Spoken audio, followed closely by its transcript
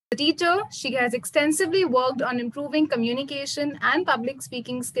a teacher, she has extensively worked on improving communication and public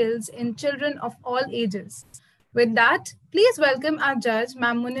speaking skills in children of all ages. With that, please welcome our judge,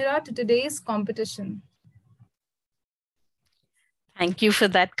 Ma'am Munira, to today's competition. Thank you for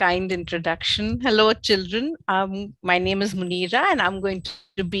that kind introduction. Hello, children. My name is Munira, and I'm going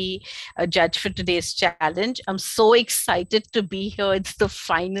to be a judge for today's challenge. I'm so excited to be here. It's the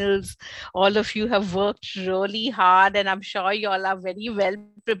finals. All of you have worked really hard, and I'm sure you all are very well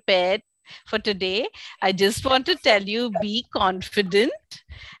prepared for today. I just want to tell you, be confident,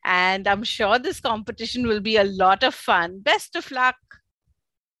 and I'm sure this competition will be a lot of fun. Best of luck.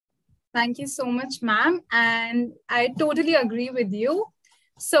 Thank you so much, ma'am. And I totally agree with you.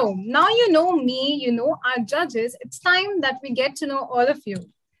 So now you know me, you know our judges. It's time that we get to know all of you.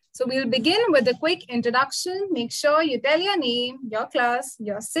 So we'll begin with a quick introduction. Make sure you tell your name, your class,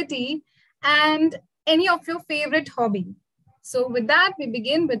 your city, and any of your favorite hobby. So with that, we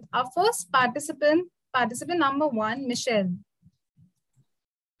begin with our first participant number 1, Michelle.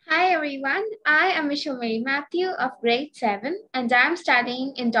 Hi everyone, I am Michelle Mathew of grade 7 and I am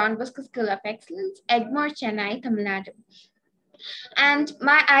studying in Don Bosco School of Excellence, Egmore, Chennai, Tamil Nadu. And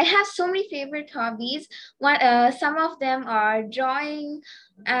I have so many favorite hobbies. Some of them are drawing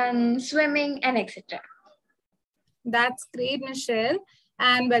and swimming and etc. That's great, Michelle,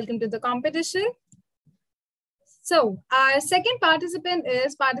 and welcome to the competition. So our second participant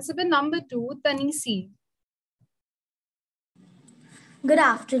is participant number 2, Tanisi. Good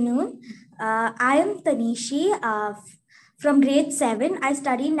afternoon. I am Tanisi from grade 7. I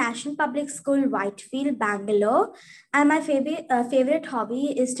study in National Public School, Whitefield, Bangalore. And my favorite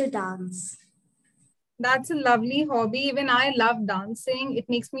hobby is to dance. That's a lovely hobby. Even I love dancing. It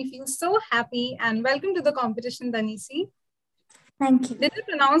makes me feel so happy. And welcome to the competition, Tanisi. Thank you. Did I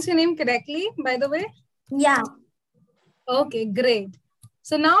pronounce your name correctly, by the way? Yeah. Okay, great.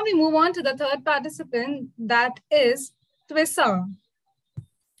 So now we move on to the third participant, that is Twisa.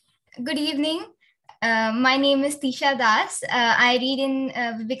 Good evening. My name is Tisha Das. I read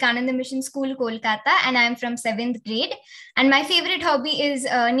in Vivekananda Mission School, Kolkata, and I'm from 7th grade. And my favorite hobby is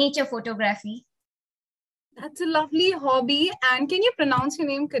nature photography. That's a lovely hobby. And can you pronounce your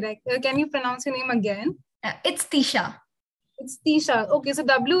name correct? Can you pronounce your name again? It's Tisha. It's Tisha. Okay, so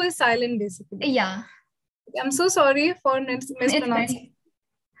W is silent basically. Yeah. I'm so sorry for mispronouncing.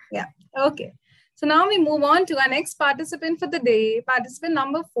 Yeah, okay. So now we move on to our next participant for the day, participant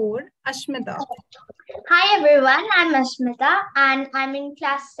number 4, Ashmita. Hi everyone, I'm Ashmita and I'm in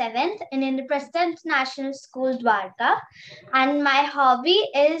class 7th in Indraprastha International School, Dwarka, and my hobby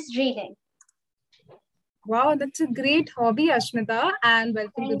is reading. Wow, that's a great hobby, Ashmita, and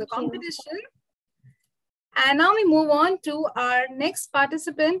welcome to the competition. And now we move on to our next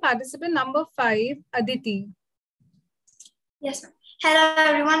participant, participant number 5, Aditi. Yes, ma'am. Hello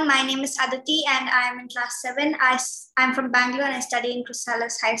everyone, my name is Aditi and I am in class 7. I'm from Bangalore and I study in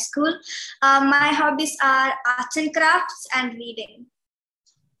Chrysalis High School. My hobbies are arts and crafts and reading.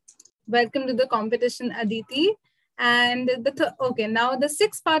 Welcome to the competition, Aditi. And now the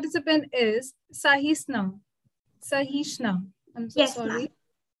sixth participant is Sahishna. Sahishna, I'm so sorry.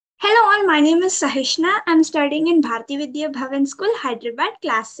 Hello all, my name is Sahishna. I'm studying in Bharati Vidya Bhavan School, Hyderabad,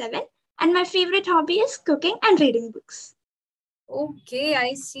 class 7. And my favorite hobby is cooking and reading books. Okay,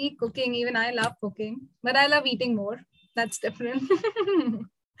 I see cooking. Even I love cooking, but I love eating more. That's different.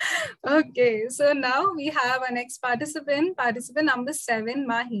 Okay, so now we have our next participant, participant number 7,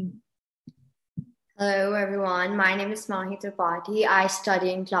 Mahie. Hello everyone, my name is Mahie Tripathi. I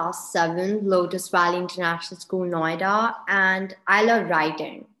study in class 7, Lotus Valley International School, Noida, and I love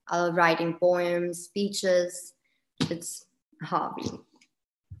writing. I love writing poems, speeches. It's a hobby.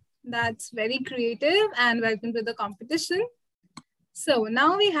 That's very creative and welcome to the competition. So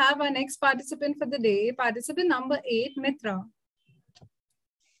now we have our next participant for the day, participant number 8, Mithra.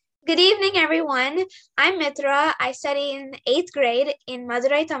 Good evening, everyone. I'm Mithra. I study in 8th grade in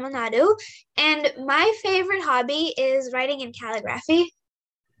Madurai, Tamil Nadu, and my favorite hobby is writing and calligraphy.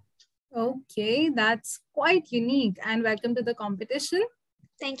 Okay, that's quite unique and welcome to the competition.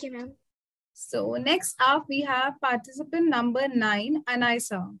 Thank you, ma'am. So next up, we have participant number 9,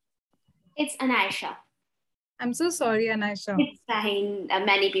 Anaisha. It's Anaisha. I'm so sorry, Anaisha. It's fine.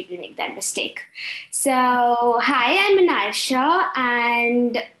 Many people make that mistake. So, hi, I'm Anaisha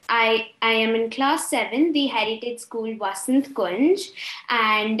and I am in class 7, the Heritage School, Vasant Kunj.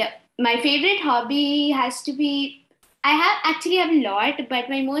 And my favorite hobby has to be, I actually have a lot, but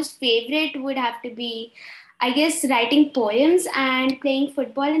my most favorite would have to be, I guess, writing poems and playing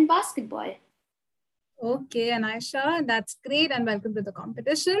football and basketball. Okay, Anaisha, that's great and welcome to the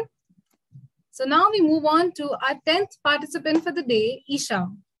competition. So now we move on to our 10th participant for the day,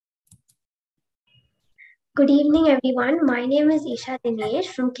 Isha. Good evening, everyone. My name is Isha Dinesh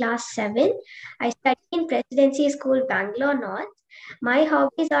from class 7. I study in Presidency School, Bangalore North. My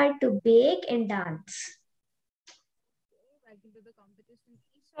hobbies are to bake and dance. Welcome to the competition,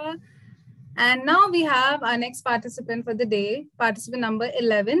 Isha. And now we have our next participant for the day, participant number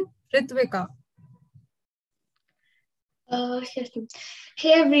 11, Ritvika.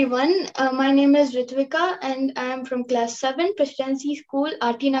 Hey everyone, my name is Ritvika and I am from class 7, Presidency School,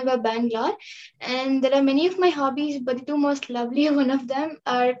 RT Nagar, Bangalore. And there are many of my hobbies, but the two most lovely one of them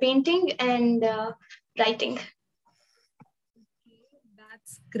are painting and writing.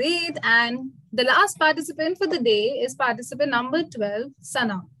 That's great. And the last participant for the day is participant number 12,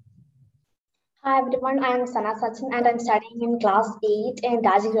 Sana. Hi everyone, I am Sana Sachin and I'm studying in class 8 in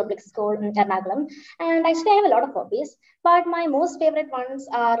Darjeeling Public School in Ernakulam. And actually I have a lot of hobbies, but my most favorite ones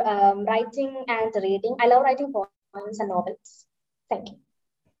are writing and reading. I love writing poems and novels. Thank you.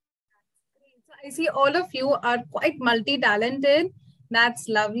 So I see all of you are quite multi-talented. That's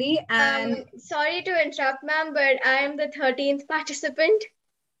lovely. And sorry to interrupt, ma'am, but I am the 13th participant.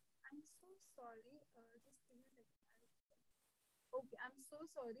 I'm so sorry. Okay, I'm so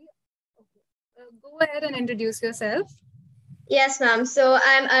sorry. Go ahead and introduce yourself. Yes, ma'am. So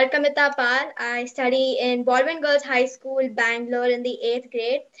I'm Arkamita Pal. I study in Baldwin Girls High School, Bangalore in the 8th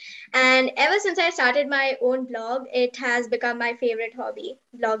grade. And ever since I started my own blog, it has become my favorite hobby,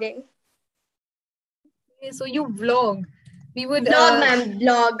 blogging. Okay, so you vlog. We would blog, ma'am,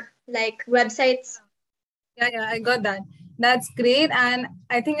 blog, like websites. Yeah, I got that. That's great. And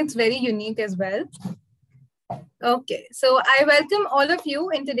I think it's very unique as well. Okay, so I welcome all of you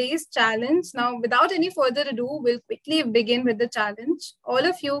in today's challenge. Now, without any further ado, we'll quickly begin with the challenge. All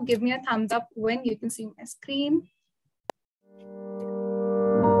of you give me a thumbs up when you can see my screen.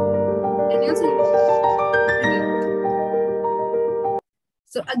 Can you see?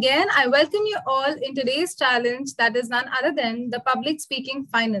 So again, I welcome you all in today's challenge that is none other than the public speaking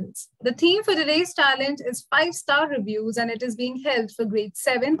finals. The theme for today's challenge is 5-star reviews and it is being held for grade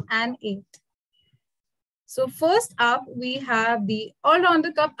 7 and 8. So first up, we have the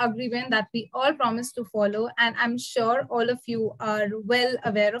Allrounder Cup agreement that we all promised to follow, and I'm sure all of you are well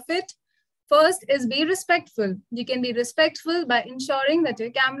aware of it. First is be respectful. You can be respectful by ensuring that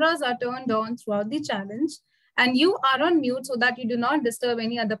your cameras are turned on throughout the challenge and you are on mute so that you do not disturb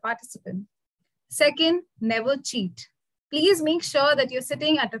any other participant. Second, never cheat. Please make sure that you're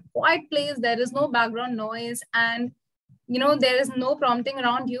sitting at a quiet place, there is no background noise, and there is no prompting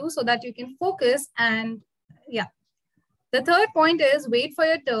around you so that you can focus. And yeah. The third point is wait for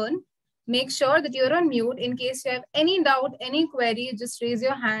your turn. Make sure that you're on mute. In case you have any doubt, any query, just raise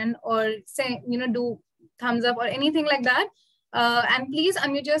your hand or say, do thumbs up or anything like that. And please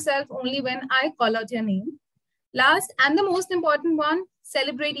unmute yourself only when I call out your name. Last and the most important one,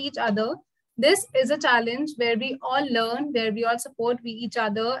 celebrate each other. This is a challenge where we all learn, where we all support each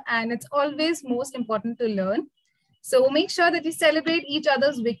other, and it's always most important to learn. So make sure that you celebrate each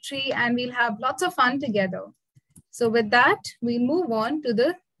other's victory and we'll have lots of fun together. So with that, we move on to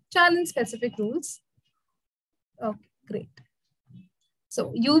the challenge specific rules. Okay, great.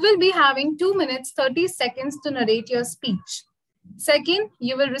 So you will be having 2 minutes, 30 seconds to narrate your speech. Second,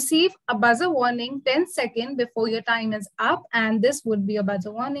 you will receive a buzzer warning 10 seconds before your time is up, and this would be a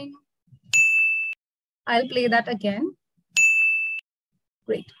buzzer warning. I'll play that again.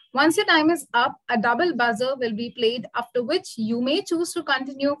 Great. Once your time is up, a double buzzer will be played, after which you may choose to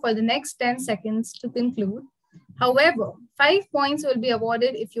continue for the next 10 seconds to conclude. However, 5 points will be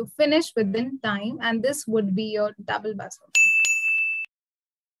awarded if you finish within time, and this would be your double buzzer.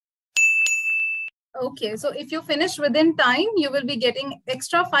 Okay, so if you finish within time, you will be getting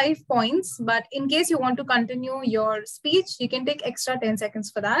extra 5 points. But in case you want to continue your speech, you can take extra 10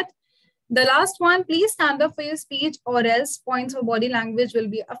 seconds for that. The last one, please stand up for your speech or else points for body language will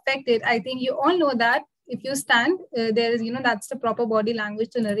be affected. I think you all know that if you stand, there is, that's the proper body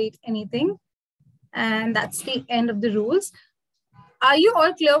language to narrate anything. And that's the end of the rules. Are you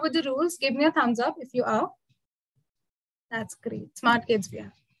all clear with the rules? Give me a thumbs up if you are. That's great. Smart kids we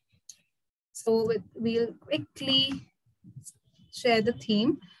have. So we'll quickly share the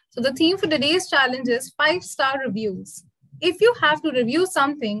theme. So the theme for today's challenge is 5-star reviews. If you have to review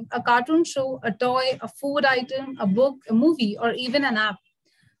something, a cartoon show, a toy, a food item, a book, a movie, or even an app,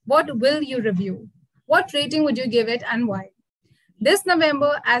 what will you review? What rating would you give it and why? This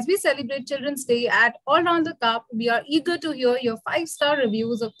November, as we celebrate Children's Day at Allrounder Cup, we are eager to hear your 5-star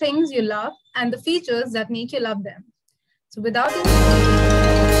reviews of things you love and the features that make you love them. So without any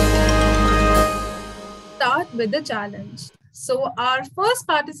start with the challenge. So our first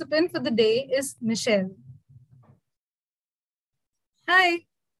participant for the day is Michelle. Hi.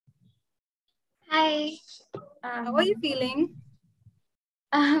 Hi. How are you feeling?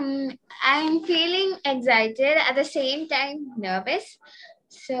 I'm feeling excited, at the same time nervous.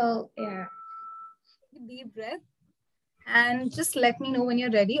 So, yeah. Deep breath. And just let me know when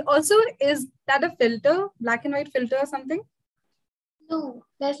you're ready. Also, is that a filter, black and white filter or something? No,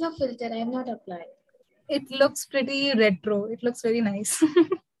 there's no filter. I have not applied. It looks pretty retro. It looks very nice.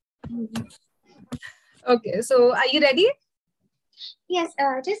 Okay, so are you ready? Yes,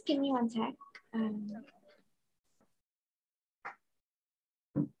 just give me one sec.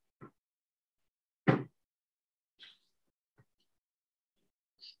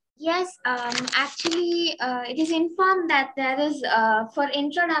 Yes, actually, it is informed that there is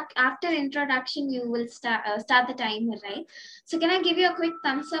after introduction you will start the timer, right? So can I give you a quick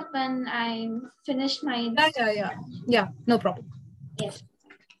thumbs up when I'm finished my? Yeah. No problem. Yes.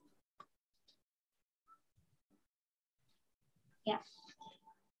 Yeah.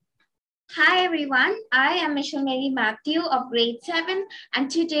 Hi everyone, I am Mathew of grade 7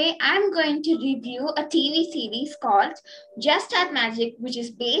 and today I'm going to review a TV series called Just Add Magic, which is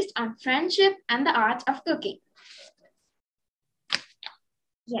based on friendship and the art of cooking.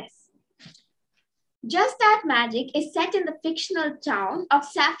 Yes. Just Add Magic is set in the fictional town of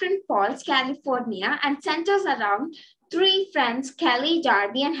Saffron Falls, California and centers around three friends, Kelly,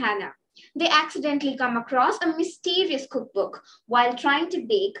 Darby and Hannah. They accidentally come across a mysterious cookbook while trying to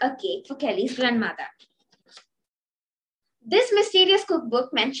bake a cake for Kelly's grandmother. This mysterious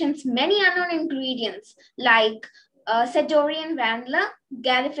cookbook mentions many unknown ingredients like Sedorian vanilla,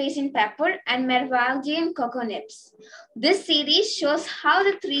 Galifian pepper, and Mervaldian cocoa nibs. This series shows how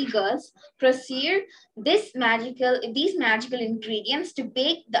the three girls proceed these magical ingredients to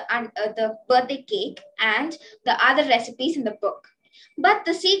bake the birthday cake and the other recipes in the book. But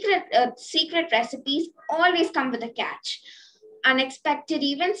the secret recipes always come with a catch. Unexpected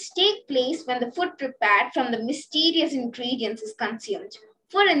events take place when the food prepared from the mysterious ingredients is consumed.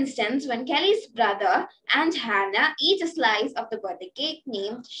 For instance, when Kelly's brother and Hannah eat a slice of the birthday cake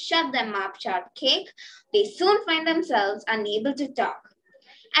named Shut Them Up Shortcake, they soon find themselves unable to talk.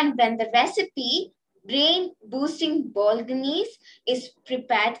 And when the recipe brain-boosting bolognese is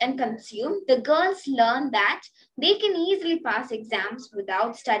prepared and consumed, the girls learn that they can easily pass exams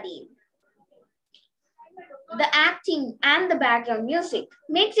without studying. The acting and the background music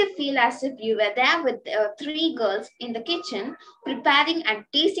makes you feel as if you were there with three girls in the kitchen preparing and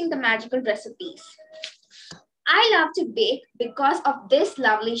tasting the magical recipes. I love to bake because of this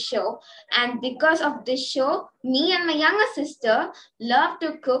lovely show, and because of this show, me and my younger sister love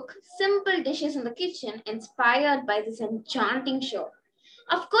to cook simple dishes in the kitchen inspired by this enchanting show.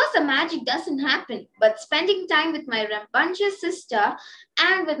 Of course, the magic doesn't happen, but spending time with my rambunctious sister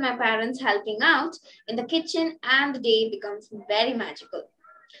and with my parents helping out in the kitchen and the day becomes very magical.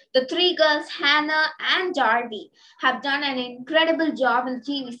 The three girls, Hannah and Darby, have done an incredible job in the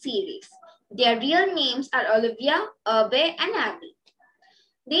TV series. Their real names are Olivia, Urbe, and Abby.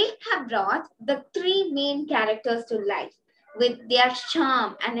 They have brought the three main characters to life with their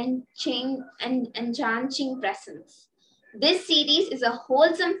charm and enchanting presence. This series is a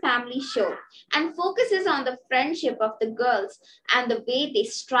wholesome family show and focuses on the friendship of the girls and the way they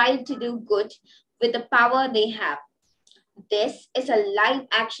strive to do good with the power they have. This is a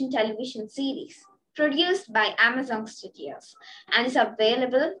live-action television series produced by Amazon Studios and is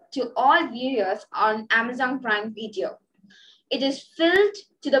available to all viewers on Amazon Prime Video. It is filled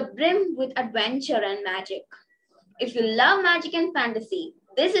to the brim with adventure and magic. If you love magic and fantasy,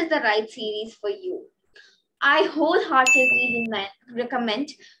 this is the right series for you. I wholeheartedly recommend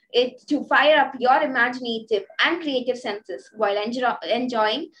it to fire up your imaginative and creative senses while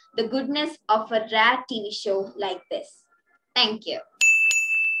enjoying the goodness of a rare TV show like this. Thank you.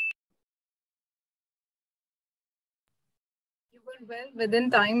 You were well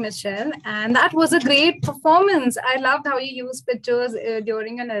within time, Michelle, and that was a great performance. I loved how you used pictures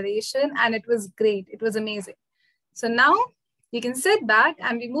during a narration, and it was great. It was amazing. So now you can sit back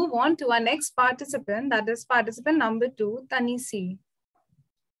and we move on to our next participant, that is participant number 2, Tanisi.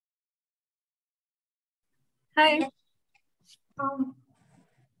 Hi.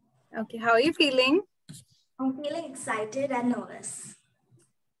 Okay, how are you feeling? I'm feeling excited and nervous.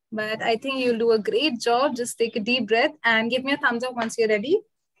 But I think you'll do a great job. Just take a deep breath and give me a thumbs up once you're ready.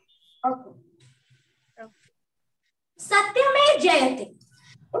 Okay. Satyame Jayate. It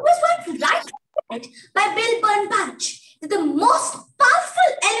was once right by Bill Burnpatch that the most powerful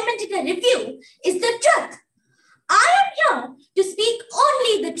element in a review is the truth. I am here to speak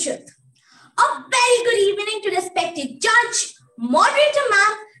only the truth. A very good evening to respected judge, moderator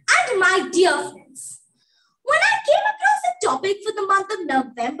ma'am, and my dear friends. When I came across a topic for the month of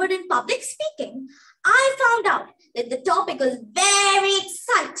November in public speaking, I found out that the topic was very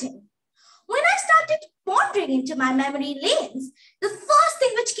exciting. When I started pondering into my memory lanes, the first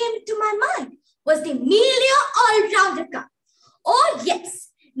thing which came into my mind was the Amelia Allrounder Cup. Oh yes,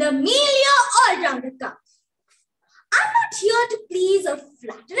 the Amelia Allrounder Cup. I'm not here to please or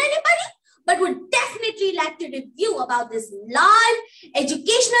flatter anybody, but would definitely like to review about this live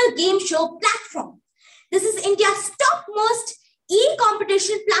educational game show platform. This is India's topmost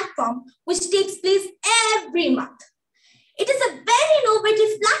e-competition platform which takes place every month. It is a very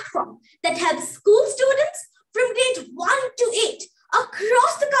innovative platform that helps school students from grade 1 to 8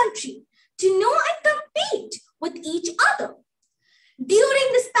 across the country to know and compete with each other. During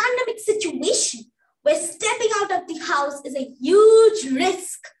this pandemic situation, where stepping out of the house is a huge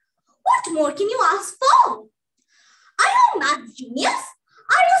risk, what more can you ask for? Are you a math genius?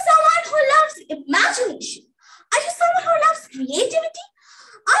 Are you someone who loves imagination? Are you someone who loves creativity?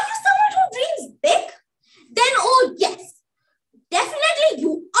 Are you someone who dreams big? Then, oh yes, definitely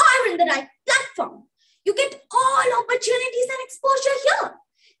you are in the right platform. You get all opportunities and exposure here.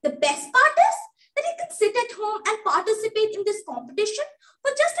 The best part is that you can sit at home and participate in this competition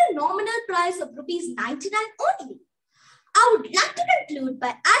for just a nominal price of rupees 99 only. I would like to conclude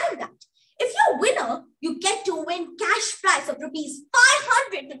by adding that if you're a winner, you get to win cash prize of rupees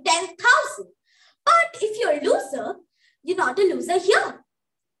 500 to 10,000. But if you're a loser, you're not a loser here.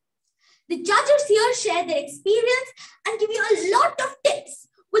 The judges here share their experience and give you a lot of tips,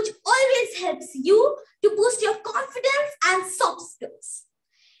 which always helps you to boost your confidence and soft skills.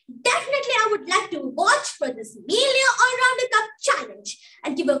 Definitely, I would like to watch for this Amelia Allrounder Cup challenge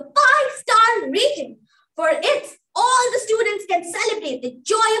and give a 5-star rating for it. All the students can celebrate the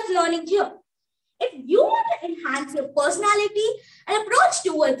joy of learning here. If you want to enhance your personality and approach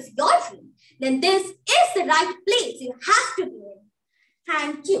towards your dream, then this is the right place you have to be in.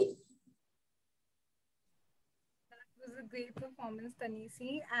 Thank you. That was a great performance,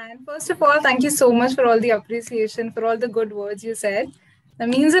 Tanisi. And first of all, thank you so much for all the appreciation, for all the good words you said. That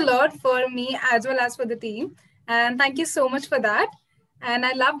means a lot for me as well as for the team. And thank you so much for that. And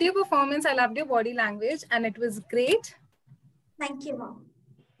I loved your performance. I loved your body language. And it was great. Thank you, Mom.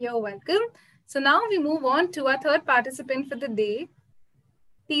 You're welcome. So now we move on to our third participant for the day,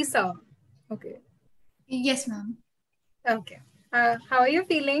 Twisa. Okay. Yes, ma'am. Okay. How are you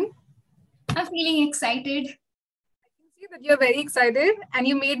feeling? I'm feeling excited. I can see that you're very excited and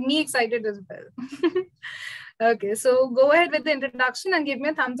you made me excited as well. Okay, so go ahead with the introduction and give me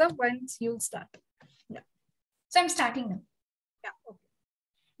a thumbs up once you start. Yeah. So I'm starting now. Yeah. Okay.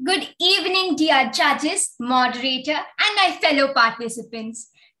 Good evening, dear judges, moderator, and my fellow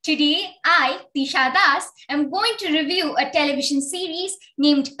participants. Today, I, Tisha Das, am going to review a television series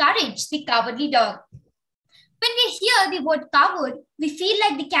named Courage, the Cowardly Dog. When we hear the word coward, we feel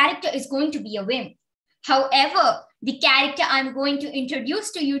like the character is going to be a wimp. However, the character I'm going to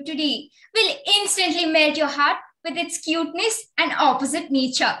introduce to you today will instantly melt your heart with its cuteness and opposite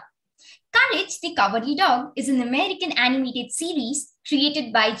nature. Courage, the Cowardly Dog is an American animated series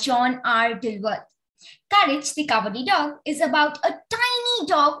created by John R. Dilworth. Courage, the Cowardly Dog is about a tiny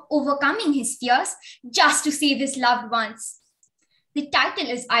dog overcoming his fears just to save his loved ones. The title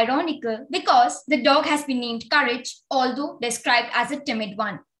is ironical because the dog has been named Courage, although described as a timid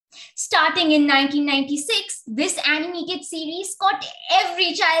one. Starting in 1996, this animated series caught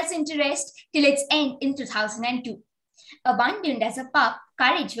every child's interest till its end in 2002. Abandoned as a pup,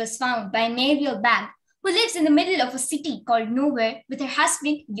 Courage was found by a Mariel Bag who lives in the middle of a city called Nowhere with her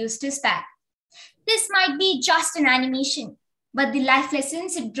husband Eustace Bag. This might be just an animation, but the life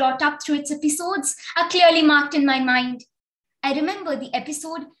lessons it brought up through its episodes are clearly marked in my mind. I remember the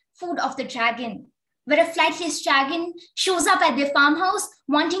episode Food of the Dragon, where a flightless dragon shows up at their farmhouse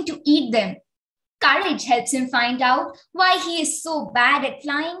wanting to eat them. Courage helps him find out why he is so bad at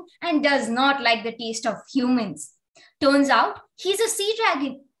flying and does not like the taste of humans. Turns out he's a sea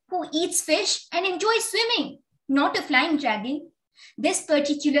dragon who eats fish and enjoys swimming, not a flying dragon. This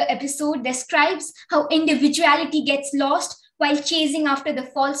particular episode describes how individuality gets lost while chasing after the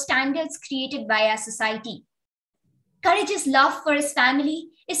false standards created by our society. Courage's love for his family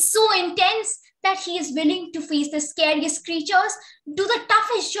is so intense that he is willing to face the scariest creatures, do the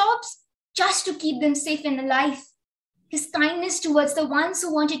toughest jobs, just to keep them safe and alive. His kindness towards the ones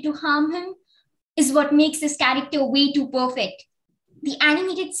who wanted to harm him is what makes this character way too perfect. The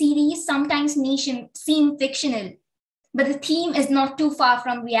animated series sometimes may seem fictional, but the theme is not too far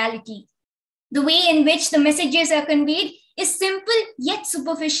from reality. The way in which the messages are conveyed is simple yet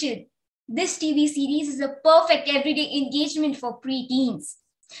superficial. This TV series is a perfect everyday engagement for preteens.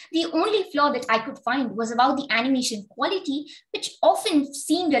 The only flaw that I could find was about the animation quality, which often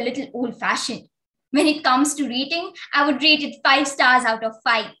seemed a little old-fashioned. When it comes to rating, I would rate it 5 stars out of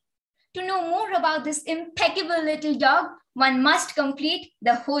 5. To know more about this impeccable little dog, one must complete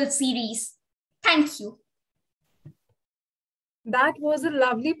the whole series. Thank you. That was a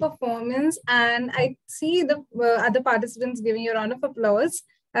lovely performance, and I see the other participants giving you a round of applause.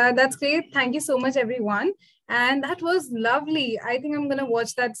 That's great. Thank you so much, everyone. And that was lovely. I think I'm going to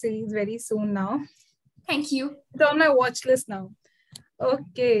watch that series very soon now. Thank you. It's on my watch list now.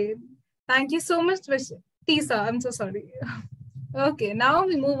 Okay. Thank you so much, Twisa. I'm so sorry. Okay, now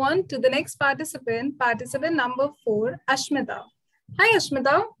we move on to the next participant, participant number 4, Ashmita. Hi,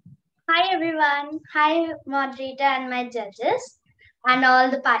 Ashmita. Hi, everyone. Hi, moderator and my judges and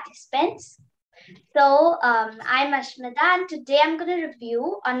all the participants. So, I'm Ashmita, and today I'm going to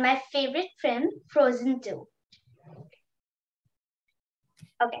review on my favorite film, Frozen 2.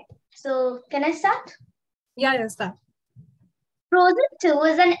 Okay, so can I start? Yeah, start. Frozen 2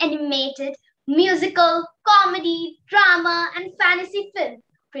 is an animated, musical, comedy, drama, and fantasy film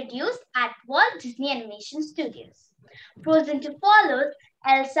produced at Walt Disney Animation Studios. Frozen 2 follows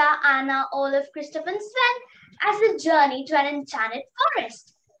Elsa, Anna, Olaf, Kristoff, and Sven as they journey to an enchanted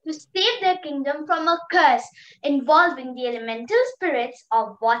forest to save their kingdom from a curse involving the elemental spirits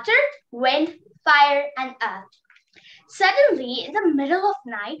of water, wind, fire, and earth. Suddenly, in the middle of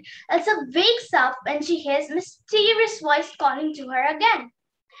night, Elsa wakes up and she hears a mysterious voice calling to her again.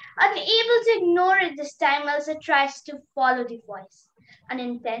 Unable to ignore it this time, Elsa tries to follow the voice.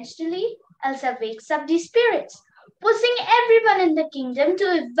 Unintentionally, Elsa wakes up the spirits, pushing everyone in the kingdom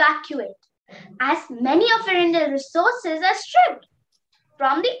to evacuate, as many of her resources are stripped.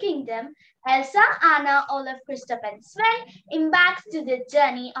 From the kingdom, Elsa, Anna, Olaf, Kristoff, and Sven embarks to the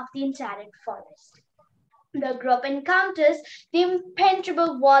journey of the enchanted forest. The group encounters the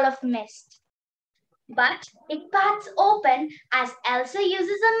impenetrable wall of mist, but it parts open as Elsa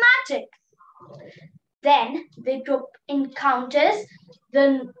uses a magic. Then the group encounters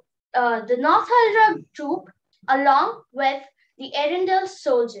the Northuldra troop along with the Arendelle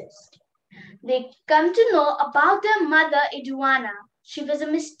soldiers. They come to know about their mother, Edwina. She was a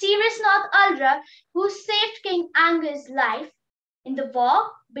mysterious Northuldra who saved King Angus' life in the war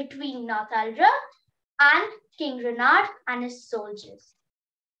between Northuldra and King Renard and his soldiers.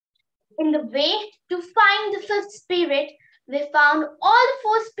 In the way to find the 5th spirit, they found all the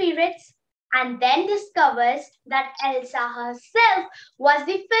 4 spirits and then discovers that Elsa herself was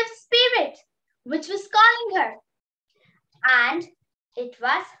the 5th spirit, which was calling her. And it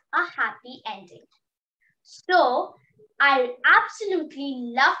was a happy ending. So, I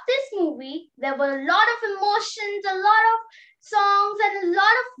absolutely love this movie. There were a lot of emotions, a lot of songs, and a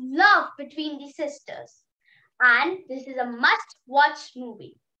lot of love between the sisters. And this is a must-watch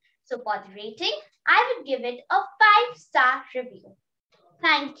movie. So for the rating, I would give it a 5-star review.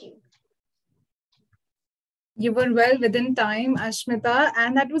 Thank you. You were well within time, Ashmita,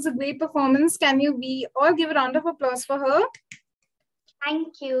 and that was a great performance. Can we all give a round of applause for her?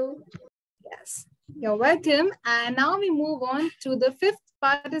 Thank you. Yes, you're welcome. And now we move on to the 5th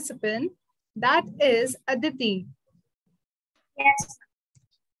participant. That is Aditi. Yes.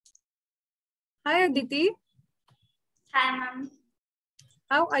 Hi, Aditi. Hi, ma'am.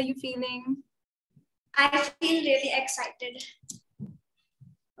 How are you feeling? I feel really excited.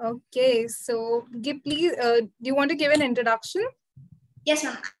 Okay, so please, do you want to give an introduction? Yes,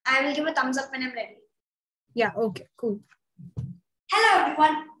 ma'am. I will give a thumbs up when I'm ready. Yeah, okay, cool. Hello,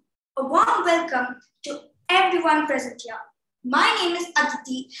 everyone. A warm welcome to everyone present here. My name is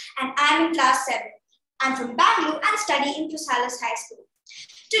Aditi and I'm in class 7. I'm from Bangalore and study in Chrysalis High School.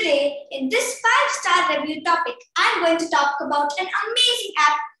 Today, in this 5-star review topic, I'm going to talk about an amazing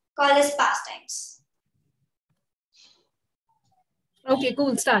app called as Pastimes. Okay,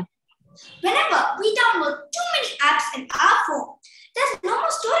 cool, start. Whenever we download too many apps in our phone, there's no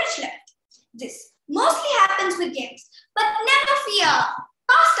more storage left. This mostly happens with games, but never fear.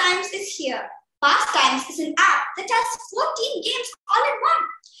 Pastimes is here. Pastimes is an app that has 14 games all in one.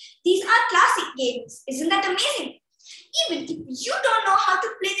 These are classic games. Isn't that amazing? Even if you don't know how to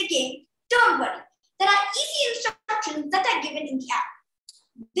play the game, don't worry. There are easy instructions that are given in the app.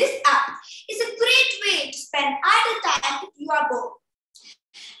 This app is a great way to spend idle time if you are bored.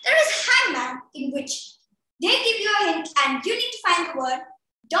 There is Hangman, in which they give you a hint and you need to find the word.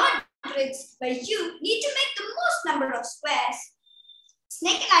 Dot grids, where you need to make the most number of squares.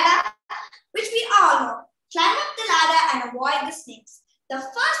 Snake ladder, which we all know. Climb up the ladder and avoid the snakes. The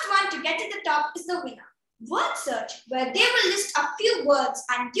first one to get to the top is the winner. Word search, where they will list a few words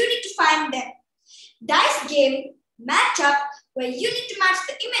and you need to find them. Dice game, Matchup, where you need to match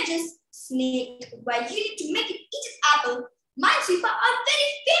the images. Snake, where you need to make it eat an apple. Minesweeper are very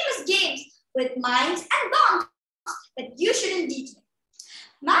famous games with mines and bombs that you shouldn't beat.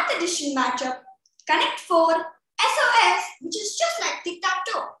 Math addition matchup, Connect 4, SOS, which is just like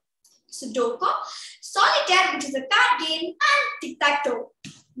tic-tac-toe. Sudoku, Solitaire, which is a card game, and tic-tac-toe.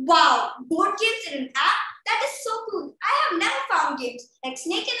 Wow, board games in an app? That is so cool. I have never found games like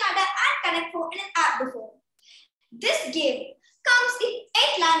Snake and Ladder and Connect 4 in an app before. This game comes in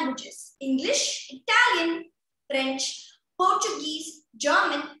 8 languages: English, Italian, French, Portuguese,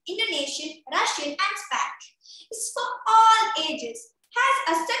 German, Indonesian, Russian, and Spanish. It's for all ages, has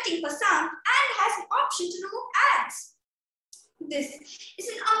a setting for sound, and has an option to remove ads. This is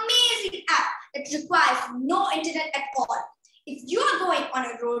an amazing app that requires no internet at all. If you are going on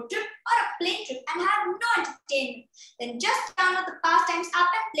a road trip or a plane trip and have no entertainment, then just download the Pastimes app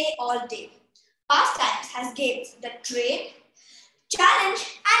and play all day. Pastimes has games that train,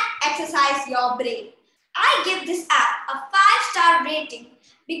 challenge, and exercise your brain. I give this app a 5-star rating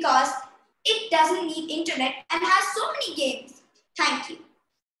because it doesn't need internet and has so many games. Thank you.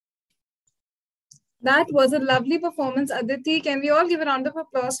 That was a lovely performance, Aditi. Can we all give a round of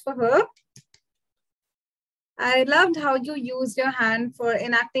applause for her? I loved how you used your hand for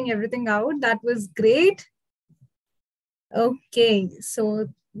enacting everything out. That was great. Okay, so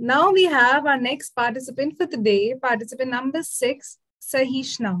now we have our next participant for today, participant number 6,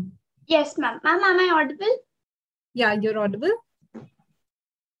 Sahishna. Yes, ma'am. Ma'am, am I audible? Yeah, you're audible.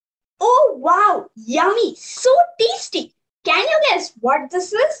 Oh, wow. Yummy. So tasty. Can you guess what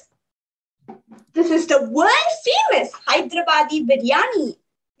this is? This is the world-famous Hyderabadi biryani.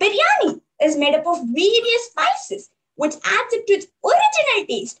 Biryani is made up of various spices, which adds it to its original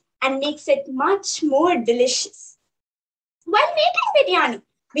taste and makes it much more delicious. While making biryani,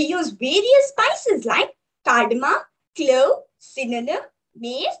 we use various spices like cardamom, clove, cinnamon,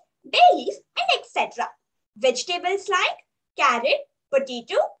 mace, bay leaves, and etc. Vegetables like carrot,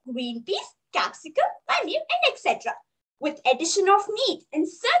 potato, green peas, capsicum, onion, and etc. With addition of meat in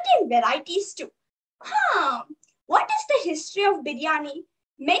certain varieties too. What is the history of biryani?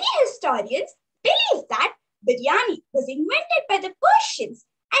 Many historians believe that biryani was invented by the Persians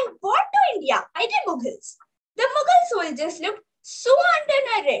and brought to India by the Mughals. The Mughal soldiers looked so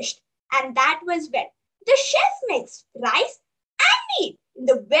undernourished, and that was when the chef mixed rice and meat in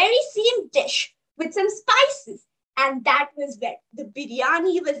the very same dish with some spices, and that was when the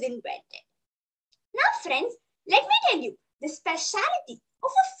biryani was invented. Now friends, let me tell you the speciality of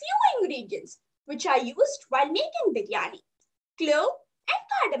a few ingredients which are used while making biryani. Clove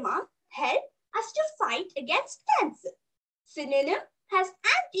and cardamom help us to fight against cancer. Cinnamon has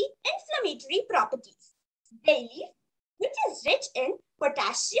anti-inflammatory properties. Bay leaf, which is rich in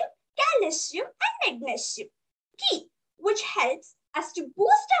potassium, calcium, and magnesium. Ghee, which helps us to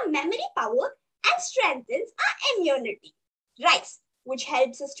boost our memory power and strengthens our immunity. Rice, which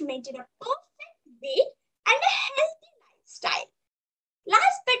helps us to maintain a perfect weight and a healthy lifestyle.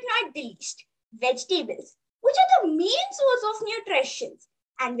 Last but not the least, vegetables, which are the main source of nutrition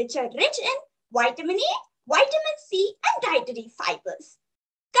and which are rich in vitamin A, vitamin C, and dietary fibers.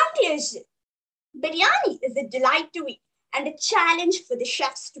 Conclusion. Biryani is a delight to eat and a challenge for the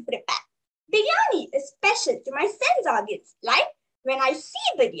chefs to prepare. Biryani is special to my sense organs. Like when I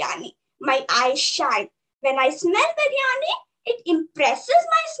see biryani, my eyes shine. When I smell biryani, it impresses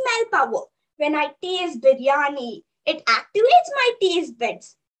my smell power. When I taste biryani, it activates my taste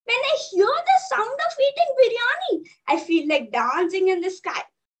buds. When I hear the sound of eating biryani, I feel like dancing in the sky.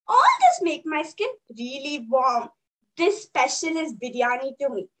 All this makes my skin really warm. This special is biryani to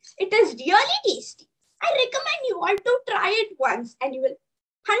me. It is really tasty. I recommend you all to try it once and you will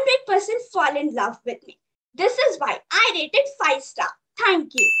 100% fall in love with me. This is why I rate it 5-star.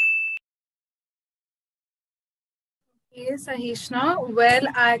 Thank you. Yes, Sahishna. Well,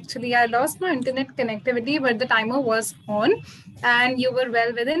 I lost my internet connectivity, but the timer was on and you were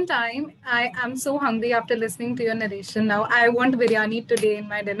well within time. I am so hungry after listening to your narration now. I want biryani today in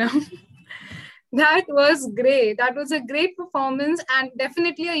my dinner. That was great. That was a great performance and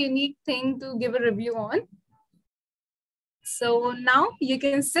definitely a unique thing to give a review on. So now you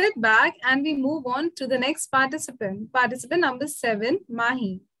can sit back and we move on to the next participant. Participant number 7,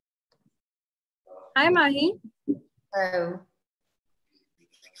 Mahie. Hi, Mahie. Hello.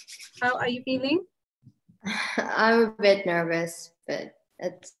 How are you feeling? I'm a bit nervous, but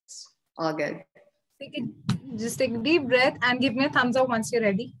it's all good. Just take a deep breath and give me a thumbs up once you're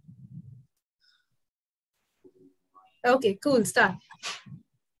ready. Okay, cool, start.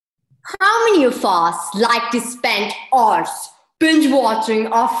 How many of us like to spend hours binge watching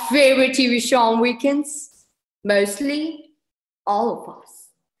our favorite TV show on weekends? Mostly, all of us.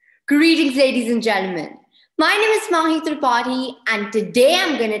 Greetings, ladies and gentlemen. My name is Mahie Tripathi, and today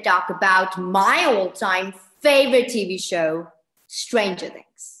I'm going to talk about my all-time favorite TV show, Stranger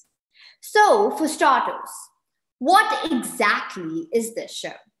Things. So, for starters, what exactly is this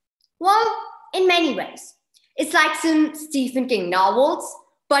show? Well, in many ways. It's like some Stephen King novels,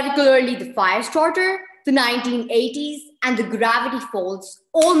 particularly The Firestarter, the 1980s, and The Gravity Falls,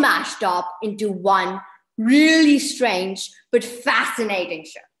 all mashed up into one really strange but fascinating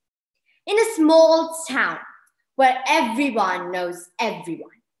show. In a small town where everyone knows everyone,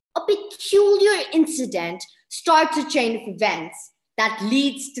 a peculiar incident starts a chain of events that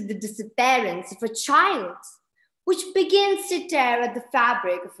leads to the disappearance of a child, which begins to tear at the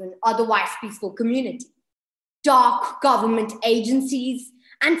fabric of an otherwise peaceful community. Dark government agencies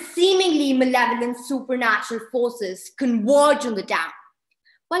and seemingly malevolent supernatural forces converge on the town,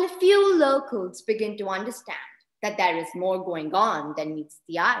 while a few locals begin to understand that there is more going on than meets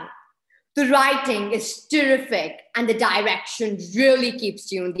the eye. The writing is terrific, and the direction really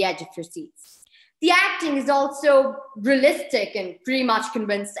keeps you on the edge of your seats. The acting is also realistic and pretty much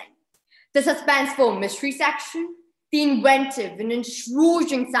convincing. The suspenseful mystery section, the inventive and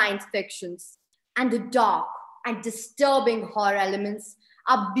intriguing science fictions, and the dark and disturbing horror elements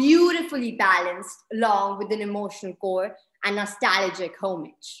are beautifully balanced along with an emotional core and nostalgic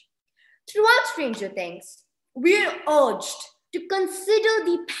homage. Throughout Stranger Things, we're urged to consider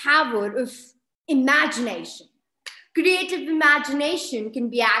the power of imagination. Creative imagination can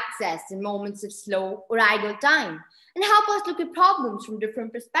be accessed in moments of slow or idle time and help us look at problems from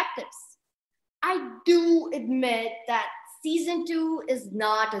different perspectives. I do admit that season 2 is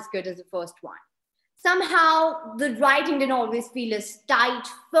not as good as the first one. Somehow, the writing didn't always feel as tight,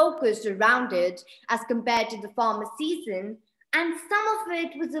 focused around it as compared to the former season, and some of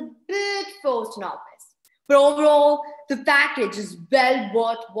it was a bit forced and obvious. But overall, the package is well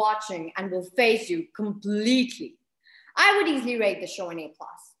worth watching and will phase you completely. I would easily rate the show an A+.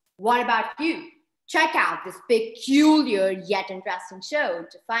 What about you? Check out this peculiar yet interesting show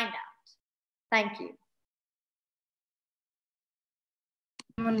to find out. Thank you.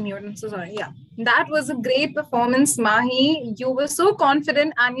 I'm on mute. I'm so sorry. Yeah, that was a great performance, Mahie. You were so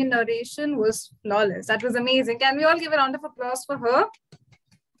confident and your narration was flawless. That was amazing. Can we all give a round of applause for her?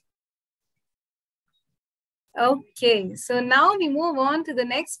 Okay, so now we move on to the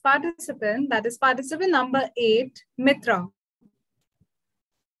next participant. That is participant number 8, Mithra.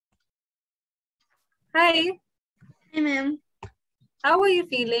 Hi. Hi, ma'am. How are you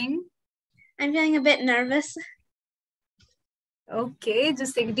feeling? I'm feeling a bit nervous. Okay,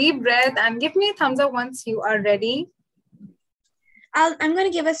 just take a deep breath and give me a thumbs up once you are ready. I'm going to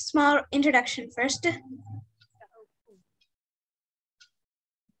give a small introduction first.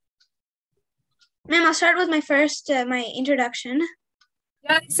 Ma'am, I'll start with my introduction.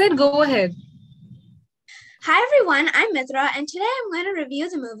 Yeah, I said go ahead. Hi, everyone. I'm Mithra, and today I'm going to review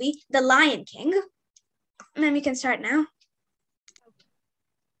the movie The Lion King. Ma'am, you can start now.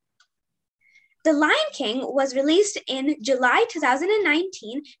 The Lion King was released in July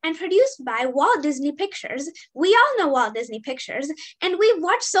 2019 and produced by Walt Disney Pictures. We all know Walt Disney Pictures, and we've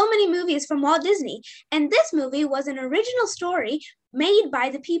watched so many movies from Walt Disney. And this movie was an original story made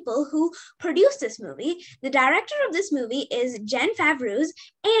by the people who produced this movie. The director of this movie is Jen Favreau,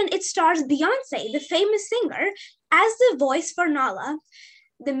 and it stars Beyonce, the famous singer, as the voice for Nala.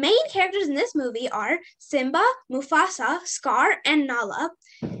 The main characters in this movie are Simba, Mufasa, Scar, and Nala.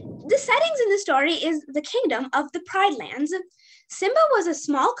 The settings in the story is the kingdom of the Pride Lands. Simba was a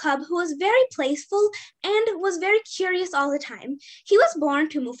small cub who was very playful and was very curious all the time. He was born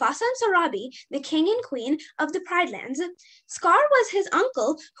to Mufasa and Sarabi, the king and queen of the Pride Lands. Scar was his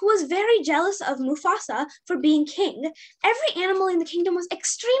uncle who was very jealous of Mufasa for being king. Every animal in the kingdom was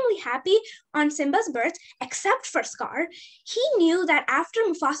extremely happy on Simba's birth except for Scar. He knew that after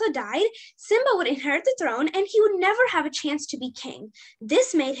Mufasa died, Simba would inherit the throne and he would never have a chance to be king.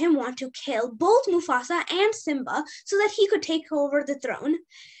 This made him want to kill both Mufasa and Simba so that he could take over the throne.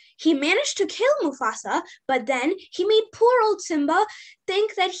 He managed to kill Mufasa, but then he made poor old Simba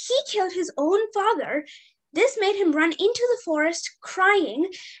think that he killed his own father. This made him run into the forest crying,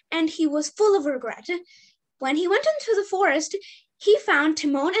 and he was full of regret. When he went into the forest, he found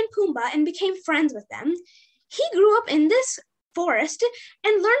Timon and Pumbaa and became friends with them. He grew up in this forest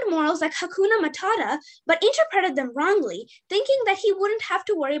and learned morals like Hakuna Matata, but interpreted them wrongly, thinking that he wouldn't have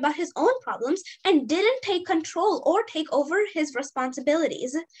to worry about his own problems and didn't take control or take over his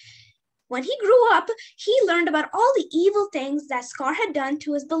responsibilities. When he grew up, he learned about all the evil things that Scar had done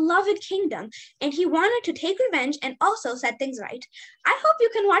to his beloved kingdom, and he wanted to take revenge and also set things right. I hope you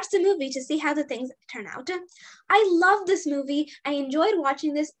can watch the movie to see how the things turn out. I love this movie. I enjoyed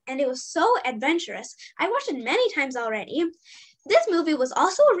watching this, and it was so adventurous. I watched it many times already. This movie was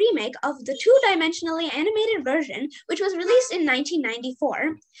also a remake of the two-dimensionally animated version, which was released in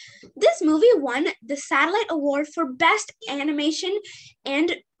 1994. This movie won the Satellite Award for Best Animation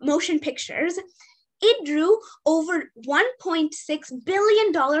and Motion Pictures. It drew over $1.6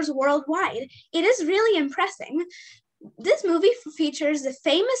 billion worldwide. It is really impressive. This movie features the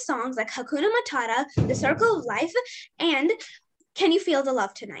famous songs like Hakuna Matata, The Circle of Life, and Can You Feel the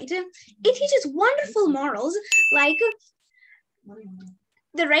Love Tonight? It teaches wonderful morals like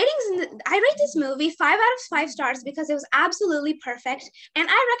the ratings. I rate this movie 5 out of 5 stars because it was absolutely perfect, and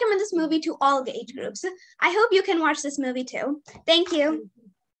I recommend this movie to all age groups. I hope you can watch this movie too. Thank you.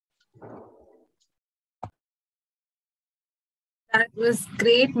 That was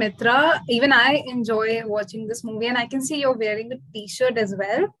great, Mithra. Even I enjoy watching this movie, and I can see you're wearing a t-shirt as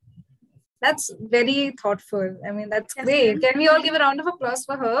well. That's very thoughtful. I mean, that's great. Can we all give a round of applause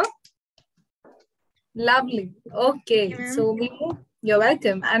for her? Lovely. Okay, so you're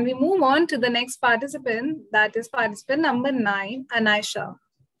welcome. And we move on to the next participant. That is participant number 9, Anaisha.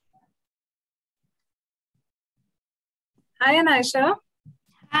 Hi, Anaisha.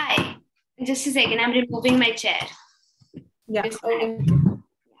 Hi. Just a second. I'm removing my chair. Yeah. Okay.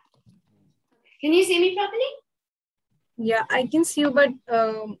 Can you see me properly? Yeah, I can see you, but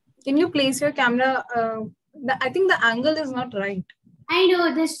can you place your camera? I think the angle is not right. I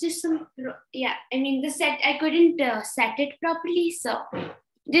know there's just some, yeah, I mean, I couldn't set it properly. So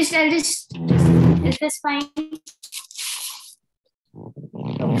is this fine?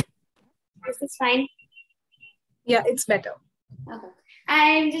 Is this fine? Yeah, it's better. Okay.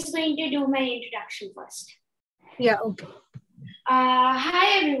 I'm just going to do my introduction first. Yeah, okay.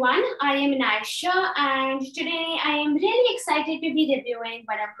 Hi everyone, I am Anaisha, and today I am really excited to be reviewing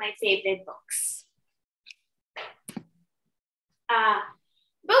one of my favorite books.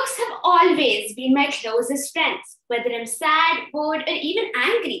 Books have always been my closest friends. Whether I'm sad, bored, or even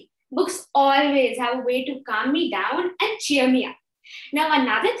angry, books always have a way to calm me down and cheer me up. Now,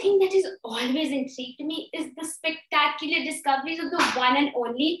 another thing that has always intrigued me is the spectacular discoveries of the one and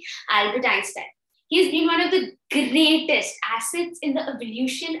only Albert Einstein. He's been one of the greatest assets in the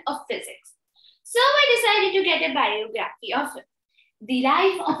evolution of physics. So I decided to get a biography of him. The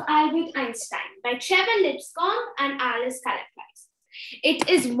Life of Albert Einstein by Trevor Lipscomb and Alice Calacanis. It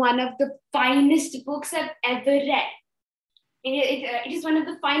is one of the finest books I've ever read. It is one of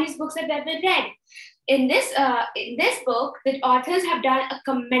the finest books I've ever read. In this book, the authors have done a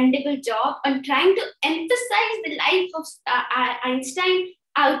commendable job on trying to emphasize the life of Einstein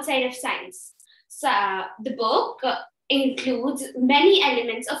outside of science. So the book includes many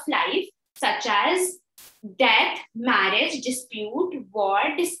elements of life, such as death, marriage, dispute, war,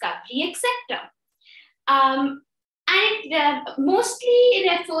 discovery, etc. And it mostly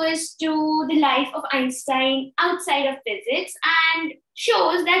refers to the life of Einstein outside of physics and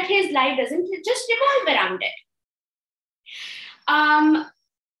shows that his life doesn't just revolve around it. I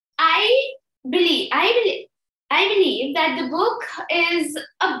believe that the book is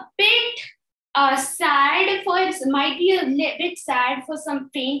a bit might be a bit sad for some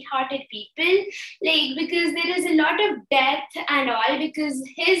faint-hearted people, like because there is a lot of death and all, because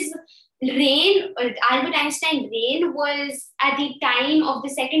his reign, Albert Einstein's reign, was at the time of the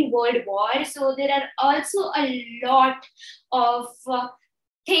Second World War. So there are also a lot of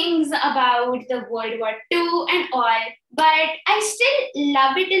things about the World War II and all, but I still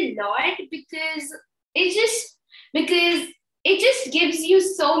love it a lot because it just gives you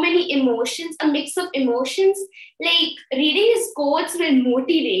so many emotions, a mix of emotions. Like reading his quotes will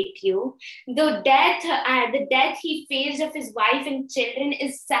motivate you. The death he faced of his wife and children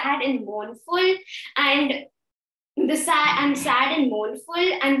is sad and mournful, and the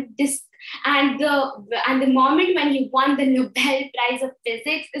moment when he won the Nobel Prize of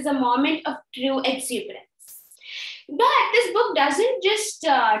Physics is a moment of true exuberance. But this book doesn't just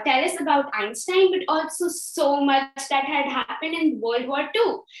tell us about Einstein, but also so much that had happened in World War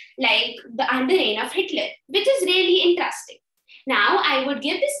II, like the reign of Hitler, which is really interesting. Now, I would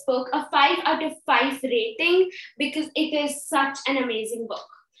give this book a 5 out of 5 rating because it is such an amazing book.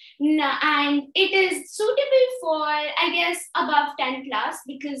 And it is suitable for, I guess, above 10 plus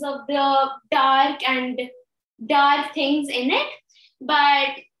because of the dark things in it.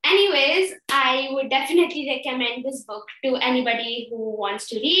 But anyways, I would definitely recommend this book to anybody who wants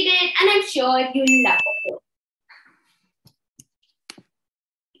to read it, and I'm sure you'll love it.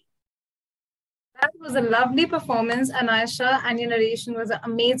 That was a lovely performance, Anaisha, and your narration was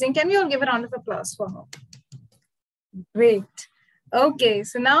amazing. Can we all give a round of applause for her? Great. Okay,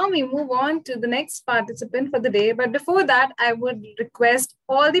 so now we move on to the next participant for the day. But before that, I would request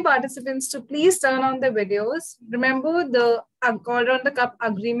all the participants to please turn on their videos. Remember the Allrounder Cup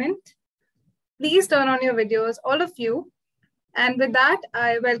agreement. Please turn on your videos, all of you. And with that,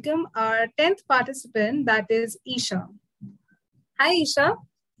 I welcome our 10th participant, that is Isha. Hi, Isha.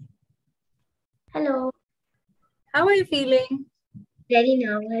 Hello. How are you feeling? Very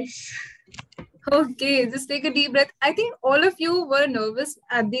nervous. Okay, just take a deep breath. I think all of you were nervous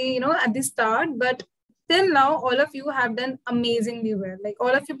at the start, but till now, all of you have done amazingly well. Like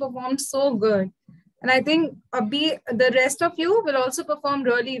all of you performed so good. And I think the rest of you will also perform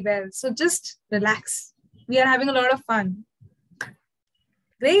really well. So just relax. We are having a lot of fun.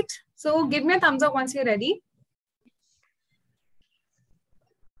 Great. So give me a thumbs up once you're ready.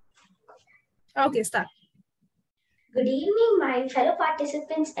 Okay, start. Good evening, my fellow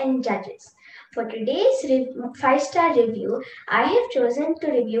participants and judges. For today's 5-star review, I have chosen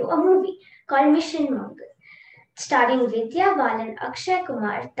to review a movie called Mission Mongol, starring Vidya Balan, Akshay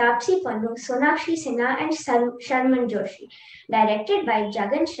Kumar, Taapsee Pannu, Sonakshi Sinha, and Sharman Joshi, directed by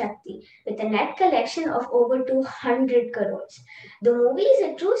Jagan Shakti, with a net collection of over 200 crores. The movie is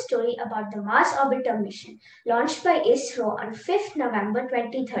a true story about the Mars Orbiter mission launched by ISRO on 5th November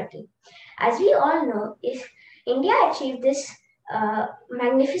 2013. As we all know, if India achieved this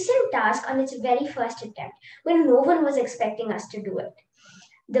magnificent task on its very first attempt, when no one was expecting us to do it.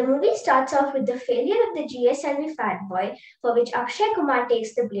 The movie starts off with the failure of the GSLV Fat Boy, for which Akshay Kumar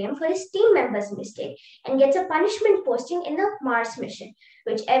takes the blame for his team member's mistake and gets a punishment posting in the Mars mission,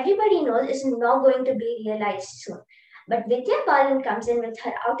 which everybody knows is not going to be realized soon. But Vidya Balan comes in with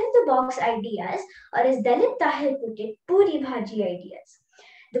her out-of-the-box ideas, or as Dalit Tahir put it, Puri Bhaji ideas.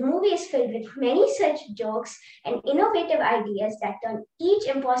 The movie is filled with many such jokes and innovative ideas that turn each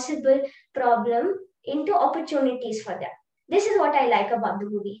impossible problem into opportunities for them. This is what I like about the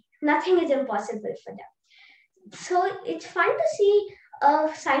movie. Nothing is impossible for them. So it's fun to see a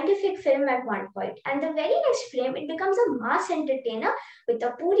scientific film at one point, and the very next frame, it becomes a mass entertainer with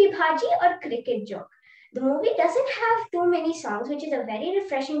a Puri Bhaji or cricket joke. The movie doesn't have too many songs, which is a very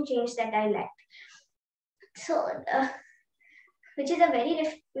refreshing change that I liked. So, there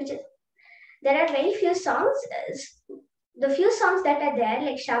are very few songs. The few songs that are there,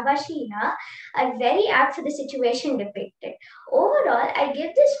 like Shabashina, are very apt for the situation depicted. Overall, I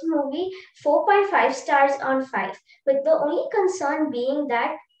give this movie 4.5 stars on 5, with the only concern being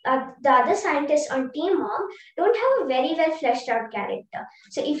that the other scientists on Team Mom don't have a very well fleshed out character.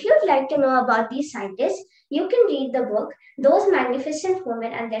 So if you'd like to know about these scientists, you can read the book, Those Magnificent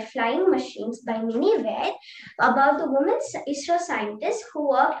Women and Their Flying Machines by Minnie Ware, about the women ISRO scientists who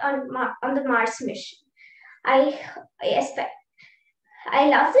worked on the Mars mission. I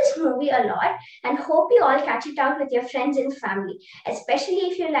love this movie a lot and hope you all catch it out with your friends and family, especially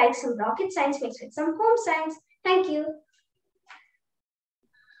if you like some rocket science mixed with some home science. Thank you.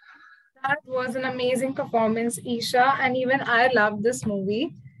 That was an amazing performance, Isha, and even I love this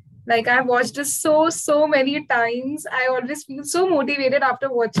movie. Like I've watched it so many times. I always feel so motivated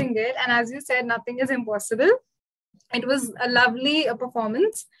after watching it. And as you said, nothing is impossible. It was a lovely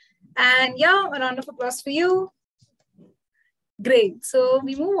performance. And yeah, a round of applause for you. Great. So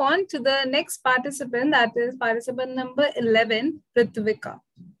we move on to the next participant, that is participant number 11, Ritvika.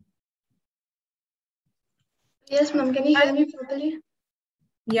 Yes, ma'am. Can you hear me properly?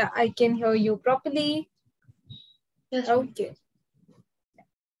 Yeah, I can hear you properly. Yes. Okay.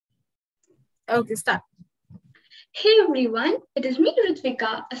 Okay, start. Hey everyone, it is me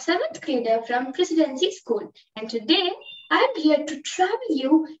Ritvika, a 7th grader from Presidency School, and today I am here to travel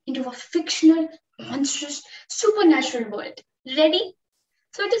you into a fictional, monstrous, supernatural world. Ready?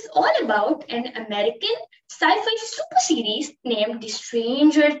 So it is all about an American sci-fi super series named The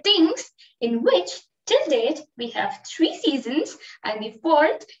Stranger Things, in which till date we have 3 seasons and the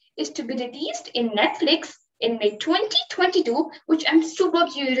 4th is to be released in Netflix in May 2022, which I'm super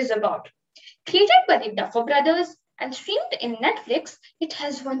curious about. Created by the Duffer Brothers and streamed in Netflix, it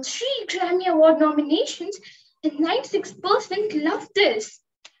has won 3 Grammy Award nominations and 96% love this.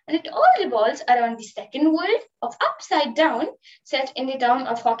 And it all revolves around the second world of Upside Down, set in the town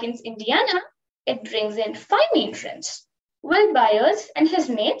of Hawkins, Indiana. It brings in 5 main friends: Will Byers and his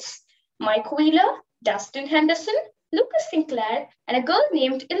mates, Mike Wheeler, Dustin Henderson, Lucas Sinclair, and a girl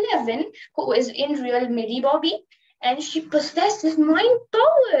named Eleven, who is in real Millie Bobby, and she possesses mind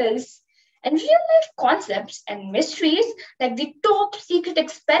powers. and real-life concepts and mysteries like the top secret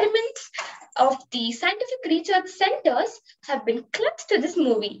experiments of the scientific research centers have been clubbed to this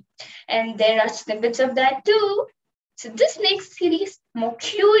movie. And there are snippets of that too. So this makes the series more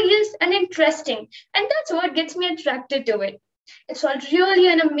curious and interesting, and that's what gets me attracted to it. It's all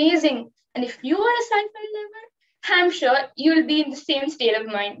really and amazing, and if you are a sci-fi lover, I'm sure you'll be in the same state of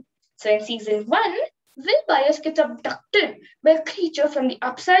mind. So in season 1, Will Byers gets abducted by a creature from the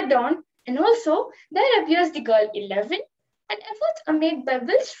Upside Down, and also there appears the girl 11, and efforts are made by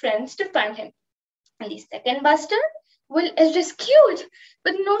Will's friends to find him. In the second buster, Will is rescued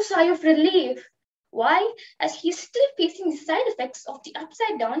with no sigh of relief. Why? As he's still facing the side effects of the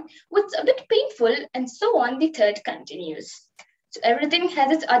Upside Down, which is a bit painful, and so on the third continues. So everything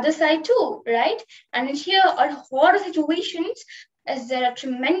has its other side too, right? And here are horror situations, as there are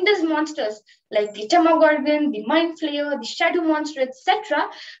tremendous monsters like the Demogorgon, the Mind Flayer, the Shadow Monster, etc.,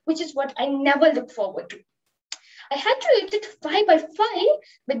 which is what I never look forward to. I had to rate it 5 by 5,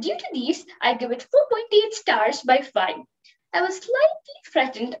 but due to these, I give it 4.8 stars by 5. I was slightly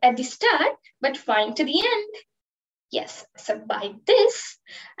frightened at the start, but fine to the end. Yes, so by this,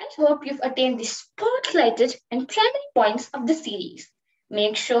 I hope you've attained the spotlighted and primary points of the series.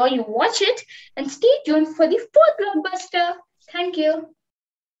 Make sure you watch it and stay tuned for the fourth blockbuster. Thank you.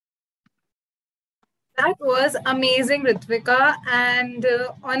 That was amazing, Ritvika. And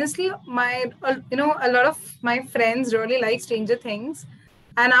honestly, a lot of my friends really like Stranger Things.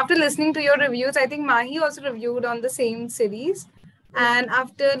 And after listening to your reviews, I think Mahie also reviewed on the same series. And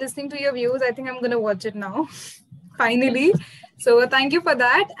after listening to your views, I think I'm going to watch it now, finally. So thank you for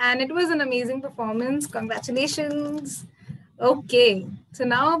that. And it was an amazing performance. Congratulations. Okay, so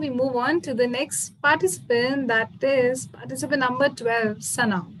now we move on to the next participant, that is participant number 12,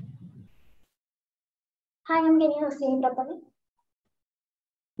 Sana. Hi, can you see me properly?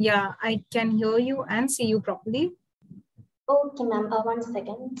 Yeah, I can hear you and see you properly. Okay, ma'am. 1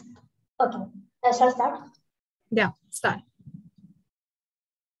 second. Okay, shall I start? Yeah, start.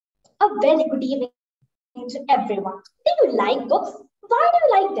 A very good evening to everyone. Do you like books? Why do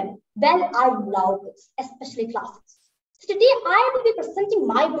you like them? Well, I love books, especially classics. So today I will be presenting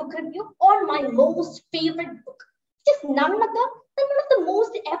my book review on my most favorite book, which is none other than one of the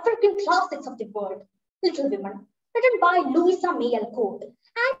most African classics of the world, Little Women, written by Louisa May Alcott.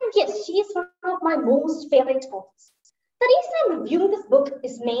 And yes, she is one of my most favorite authors. The reason I'm reviewing this book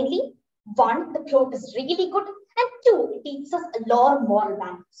is mainly, 1, the plot is really good, and 2, it teaches us a lot of moral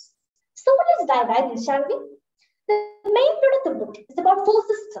values. So let's dive right in, shall we? The main plot of the book is about 4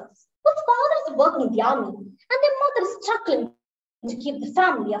 sisters whose father is working in the army and their mother is struggling to keep the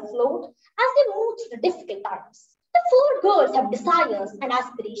family afloat as they move through the difficult times. The 4 girls have desires and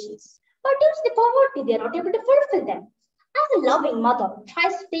aspirations, but due to the poverty, they are not able to fulfill them. As a loving mother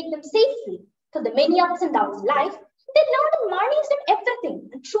tries to take them safely through the many ups and downs of life, they learn that money is not everything,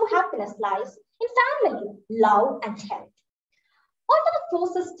 and true happiness lies in family, love, and health. Although the 4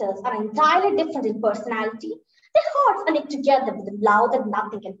 sisters are entirely different in personality, their hearts are knit together with a love that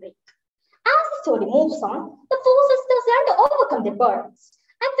nothing can break. As the story moves on, the 4 sisters learn to overcome their burdens,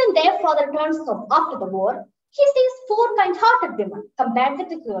 and when their father returns home after the war, he sees 4 kind-hearted women compared with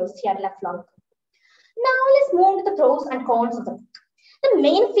the girls he had left long ago. Now let's move to the pros and cons of the book. The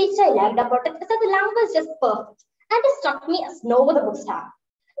main feature I liked about it is that the language is just perfect, and it struck me as no other books have.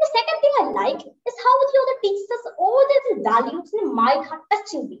 The second thing I like is how the author teaches us all the values in a mild,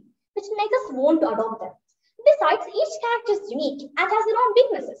 heart-touching way, which makes us want to adopt them. Besides, each character is unique and has their own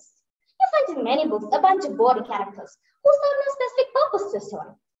weaknesses. You find in many books a bunch of boring characters who serve no specific purpose to the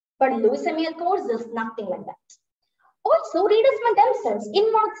story. But Louisa May Alcott does nothing like that. Also, readers find themselves in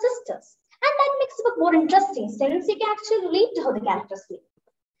one of the sisters, and that makes the book more interesting since you can actually relate to how the characters feel.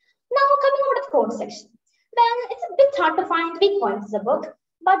 Now, coming over to the code section. Well, it's a bit hard to find weak points in the book,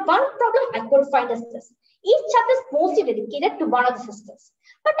 but one problem I could find is this. Each chapter is mostly dedicated to one of the sisters.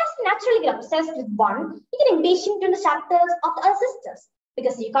 But as you naturally get obsessed with one, you get impatient in the chapters of the other sisters,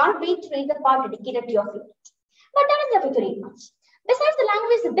 because you can't wait to read the part dedicated to your favorite. But that is nothing to read much. Besides, the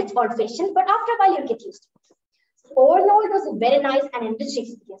language is a bit old-fashioned, but after a while you'll get used to it. So all in all, it was a very nice and enriching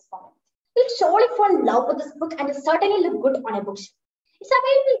experience for me. You'll surely fall in love with this book and it'll certainly look good on a bookshelf. It's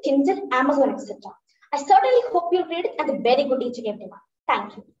available in Kindle, Amazon, etc. I certainly hope you'll read it and a very good teaching everyone.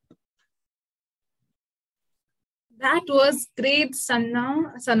 Thank you. That was great,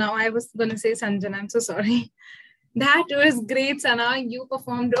 Sana. Sana, I was going to say Sanjana. I'm so sorry. That was great, Sana. You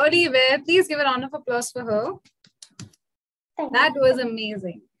performed really well. Please give a round of applause for her. That was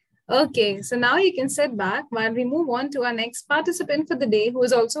amazing. Okay, so now you can sit back while we move on to our next participant for the day, who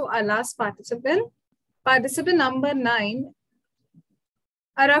is also our last participant. Participant number 9,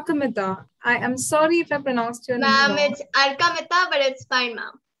 Arakamita. I am sorry if I pronounced your name Ma'am, wrong. it's Arkamita, but it's fine,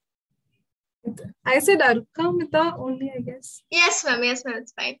 ma'am. I said Arakamita only, I guess. Yes, ma'am. Yes, ma'am.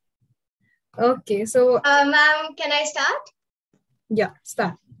 It's fine. Okay, so... Ma'am, can I start? Yeah,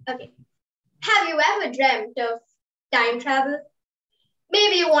 start. Okay. Have you ever dreamt of time travel?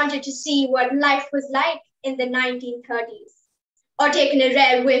 Maybe you wanted to see what life was like in the 1930s, or taken a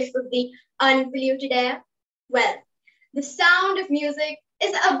rare whiff of the unpolluted air. Well, the sound of music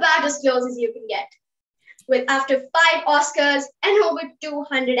is about as close as you can get. With after 5 Oscars and over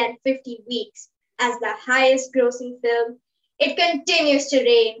 250 weeks as the highest grossing film, it continues to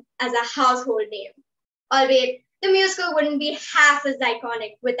reign as a household name. Albeit, the musical wouldn't be half as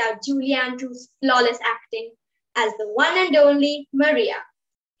iconic without Julie Andrews' flawless acting as the one and only Maria.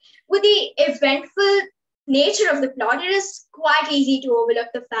 With the eventful nature of the plot, it is quite easy to overlook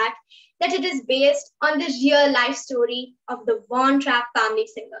the fact that it is based on the real life story of the Von Trapp family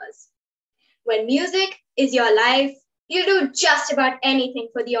singers. When music is your life, you'll do just about anything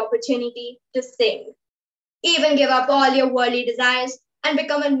for the opportunity to sing. Even give up all your worldly desires and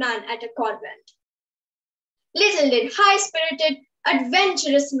become a nun at a convent. Little did high-spirited,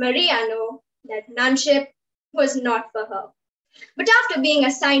 adventurous Maria know that nunship was not for her. But after being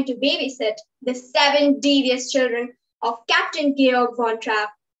assigned to babysit the 7 devious children of Captain Georg von Trapp,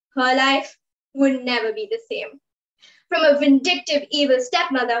 her life would never be the same. From a vindictive evil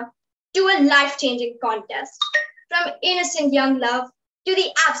stepmother to a life-changing contest, from innocent young love to the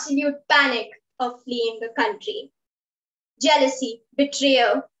absolute panic of fleeing the country. Jealousy,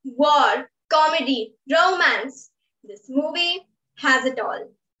 betrayal, war, comedy, romance. This movie has it all.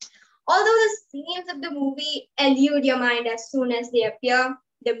 Although the scenes of the movie elude your mind as soon as they appear,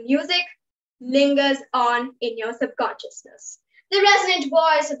 the music lingers on in your subconsciousness. The resonant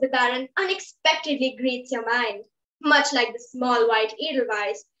voice of the Baron unexpectedly greets your mind, much like the small white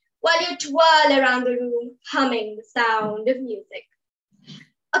edelweiss, while you twirl around the room humming the sound of music.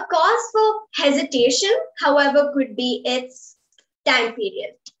 A cause for hesitation, however, could be its time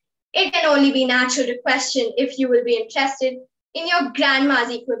period. It can only be natural to question if you will be interested in your grandma's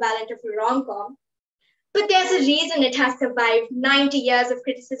equivalent of a rom-com. But there's a reason it has survived 90 years of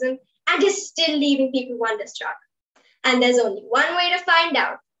criticism and is still leaving people wonderstruck. And there's only one way to find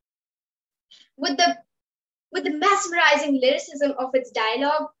out. With the mesmerizing lyricism of its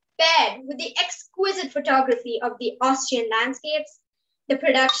dialogue, paired with the exquisite photography of the Austrian landscapes, the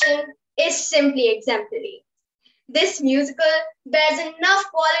production is simply exemplary. This musical bears enough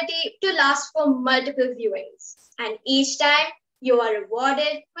quality to last for multiple viewings, and each time you are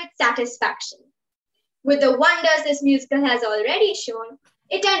rewarded with satisfaction. With the wonders this musical has already shown,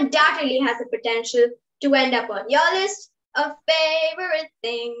 it undoubtedly has the potential to end up on your list of favorite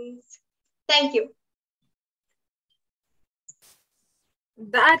things. Thank you.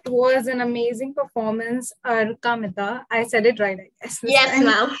 That was an amazing performance, Arkamita. I said it right, I guess. Yes,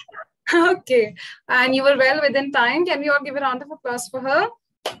 ma'am. Okay. And you were well within time. Can we all give a round of applause for her?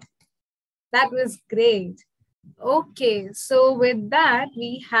 That was great. Okay. So with that,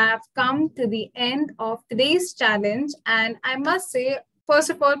 we have come to the end of today's challenge. And I must say, first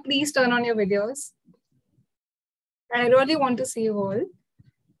of all, please turn on your videos. I really want to see you all.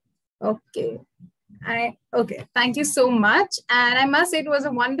 Okay. Okay, thank you so much. And I must say it was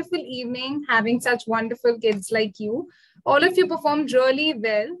a wonderful evening having such wonderful kids like you. All of you performed really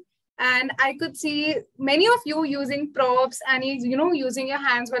well. And I could see many of you using props and, using your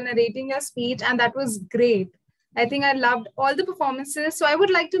hands while narrating your speech. And that was great. I think I loved all the performances. So I would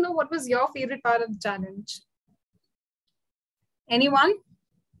like to know what was your favorite part of the challenge. Anyone?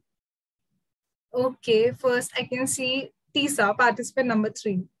 Okay, first I can see Twisa, participant number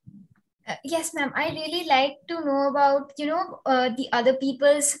 3. Yes, ma'am. I really like to know about, the other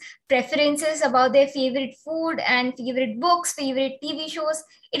people's preferences about their favorite food and favorite books, favorite TV shows.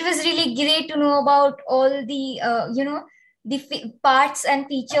 It was really great to know about all the, the parts and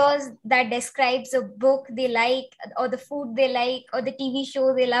features that describes a book they like, or the food they like, or the TV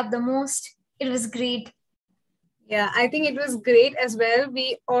show they love the most. It was great. Yeah, I think it was great as well.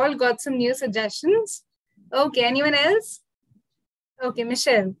 We all got some new suggestions. Okay, anyone else? Okay,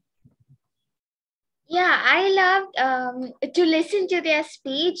 Michelle. Yeah, I loved to listen to their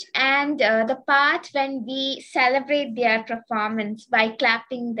speech and the part when we celebrate their performance by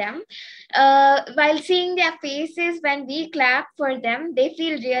clapping them. While seeing their faces when we clap for them, they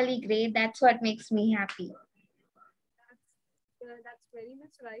feel really great. That's what makes me happy. That's very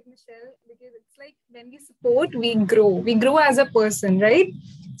much right, Michelle, because it's like when we support, we grow. We grow as a person, right?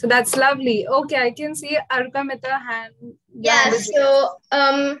 So that's lovely. Okay, I can see Arkamita hand. Yeah, so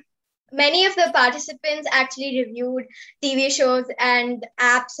many of the participants actually reviewed TV shows and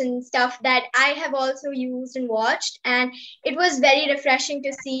apps and stuff that I have also used and watched. And it was very refreshing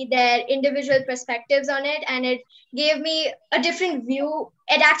to see their individual perspectives on it. And it gave me a different view.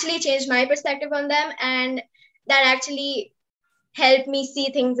 It actually changed my perspective on them. And that actually helped me see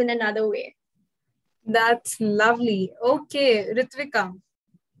things in another way. That's lovely. Okay, Ritvika.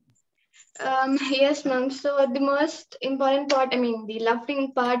 Yes, ma'am. So the most important part, I mean, the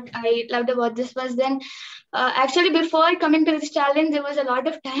loving part I loved about this was then, actually before coming to this challenge, there was a lot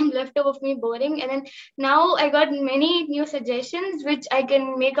of time left over for me boring, and then now I got many new suggestions which I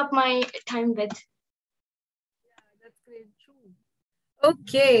can make up my time with. That's great too.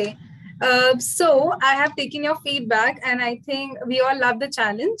 Okay. So I have taken your feedback and I think we all love the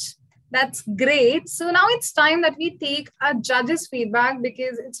challenge. That's great. So now it's time that we take our judges' feedback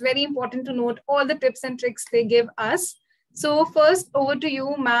because it's very important to note all the tips and tricks they give us. So first, over to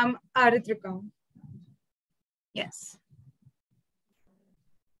you, ma'am Aritrika. Yes.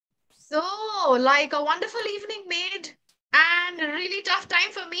 So, like a wonderful evening made and a really tough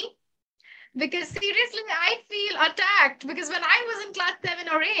time for me. Because seriously, I feel attacked because when I was in class 7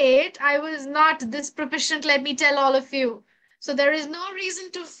 or 8, I was not this proficient, let me tell all of you. So there is no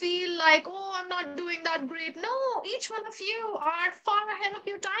reason to feel like, oh, I'm not doing that great. No, each one of you are far ahead of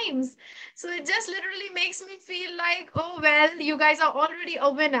your times. So it just literally makes me feel like, oh, well, you guys are already a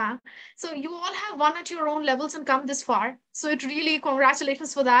winner. So you all have won at your own levels and come this far. So it really,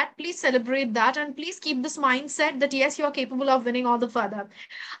 congratulations for that. Please celebrate that and please keep this mindset that yes, you are capable of winning all the further.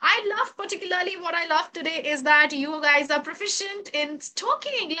 I love particularly what I love today is that you guys are proficient in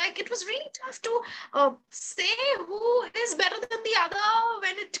talking. Like it was really tough to say who is better than the other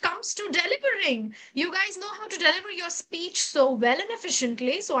when it comes to delivering. You guys know how to deliver your speech so well and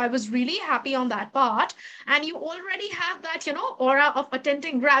efficiently. So I was really happy on that part. And you already have that, aura of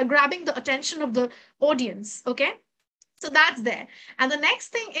attending, grabbing the attention of the audience. Okay. So that's there. And the next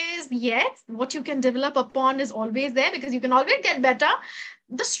thing is, yes, what you can develop upon is always there because you can always get better.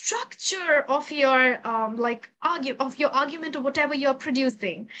 The structure of your argument or whatever you're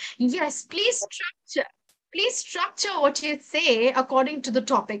producing. Yes, please structure what you say according to the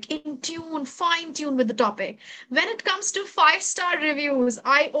topic, in tune, fine tune with the topic. When it comes to 5-star reviews,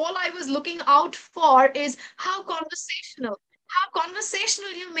 all I was looking out for is how conversational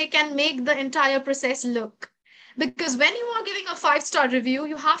you can make the entire process look. Because when you are giving a 5-star review,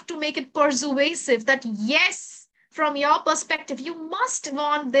 you have to make it persuasive that yes, from your perspective, you must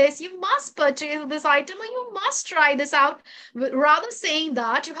want this, you must purchase this item, or you must try this out. Rather saying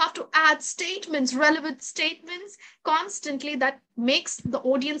that, you have to add statements, relevant statements constantly that makes the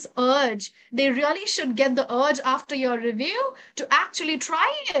audience urge. They really should get the urge after your review to actually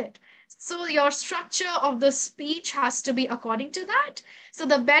try it. So your structure of the speech has to be according to that. So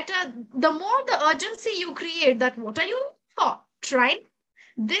the more the urgency you create that what are you for, right?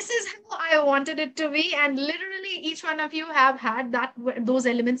 This is how I wanted it to be. And literally each one of you have had those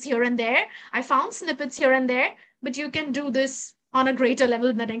elements here and there. I found snippets here and there, but you can do this on a greater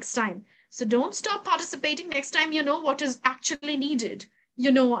level the next time. So don't stop participating. Next time you know what is actually needed.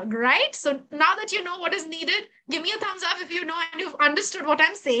 Right? So now that you know what is needed, give me a thumbs up if you know and you've understood what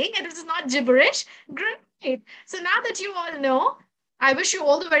I'm saying and it is not gibberish. Great. So now that you all know, I wish you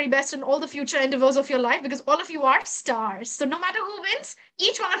all the very best in all the future endeavors of your life because all of you are stars. So no matter who wins,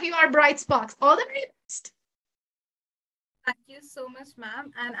 each one of you are bright sparks. All the very best. Thank you so much,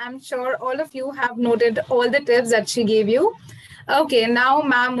 ma'am. And I'm sure all of you have noted all the tips that she gave you. Okay, now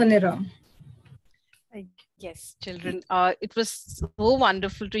ma'am Munira. Yes, children, it was so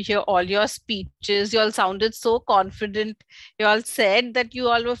wonderful to hear all your speeches. You all sounded so confident. You all said that you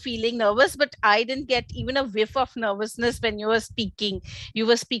all were feeling nervous, but I didn't get even a whiff of nervousness when you were speaking. You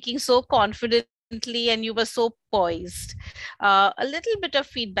were speaking so confidently and you were so poised. A little bit of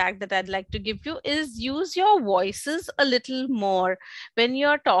feedback that I'd like to give you is use your voices a little more when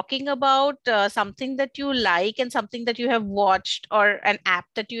you're talking about something that you like and something that you have watched or an app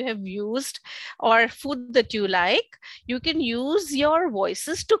that you have used or food that you like. You can use your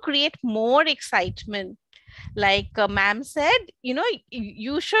voices to create more excitement. Like ma'am said,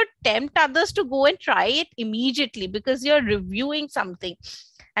 you should tempt others to go and try it immediately because you're reviewing something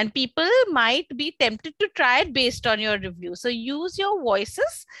and people might be tempted to try it based on your review. So use your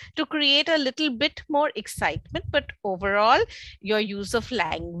voices to create a little bit more excitement. But overall, your use of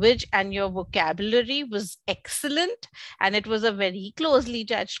language and your vocabulary was excellent. And it was a very closely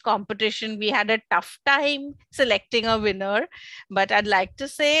judged competition. We had a tough time selecting a winner. But I'd like to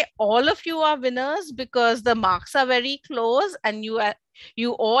say all of you are winners because the marks are very close and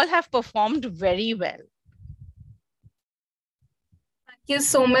you all have performed very well. you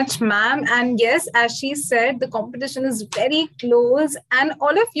so much, ma'am. And yes, as she said, the competition is very close. And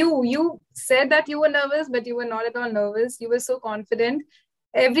all of you, you said that you were nervous, but you were not at all nervous. You were so confident.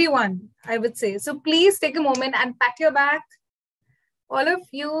 Everyone, I would say. So please take a moment and pack your bag. All of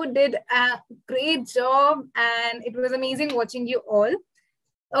you did a great job, and it was amazing watching you all.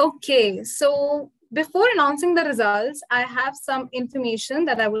 Okay, so before announcing the results, I have some information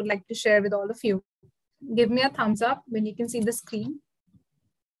that I would like to share with all of you. Give me a thumbs up when you can see the screen.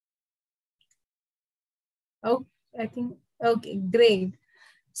 Oh, I think, okay, great.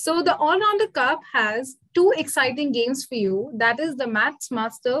 So the Allrounder Cup has 2 exciting games for you. That is the Maths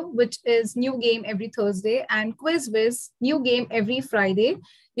Master, which is new game every Thursday, and Quiz Whiz, new game every Friday.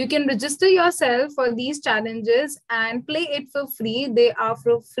 You can register yourself for these challenges and play it for free. They are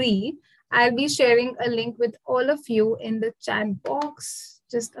for free. I'll be sharing a link with all of you in the chat box.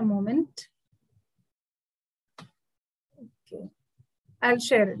 Just a moment. Okay, I'll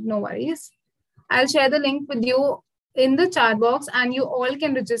share it, no worries. I'll share the link with you in the chat box and you all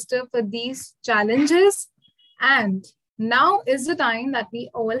can register for these challenges. And now is the time that we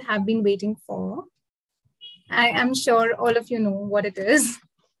all have been waiting for. I am sure all of you know what it is.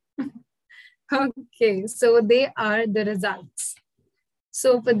 Okay, so they are the results.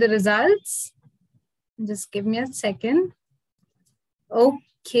 So for the results, just give me a second.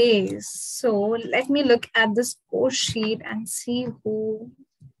 Okay, so let me look at the score sheet and see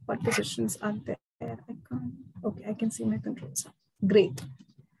what positions are there. Okay, I can see my controls. Great.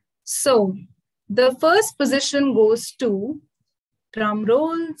 So the first position goes to, drum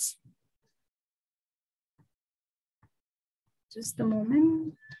rolls. Just a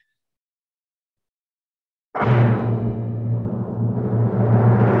moment.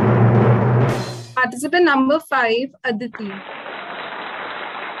 Participant number 5, Aditi.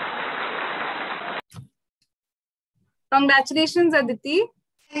 Congratulations, Aditi.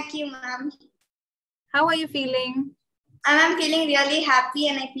 Thank you, ma'am. How are you feeling? I'm feeling really happy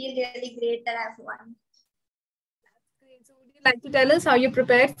and I feel really great that I've won. Great. So would you like to tell us how you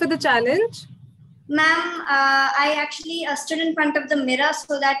prepared for the challenge? Ma'am, I actually stood in front of the mirror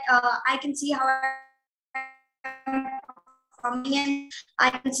so that I can see how I'm performing and I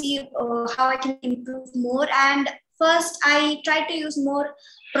can see how I can improve more. And first, I tried to use more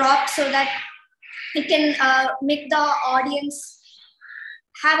props so that it can make the audience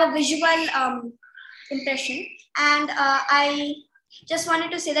have a visual impression. And I just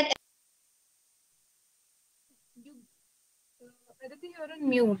wanted to say that Aditi, you're on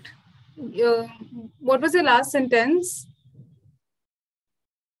mute. What was your last sentence?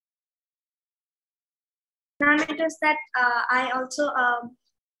 Ma'am, it is that I also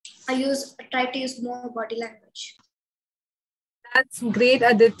try to use more body language. That's great,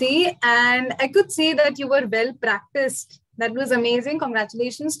 Aditi. And I could see that you were well practiced. That was amazing.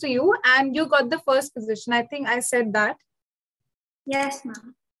 Congratulations to you. And you got the first position. I think I said that. Yes,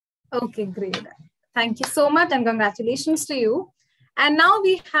 ma'am. Okay, great. Thank you so much and congratulations to you. And now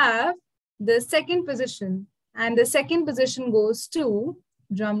we have the second position. And the second position goes to,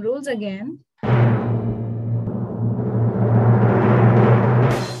 drum rolls again,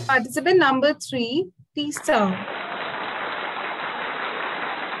 participant number 3, Twisa.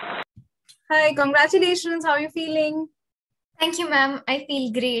 Hi, congratulations. How are you feeling? Thank you, ma'am. I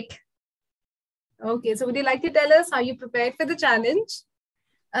feel great. Okay, so would you like to tell us how you prepared for the challenge?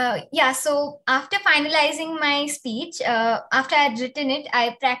 Yeah, so after finalizing my speech, after I had written it,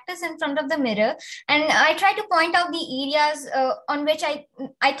 I practiced in front of the mirror and I tried to point out the areas on which I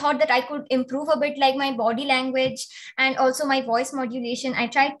thought that I could improve a bit, like my body language and also my voice modulation. I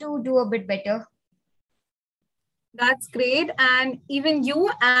tried to do a bit better. That's great. And even you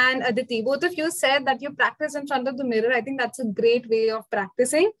and Aditi, both of you said that you practice in front of the mirror. I think that's a great way of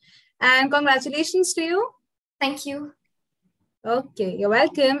practicing. And congratulations to you. Thank you. Okay, you're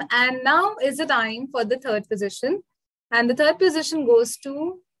welcome. And now is the time for the third position. And the third position goes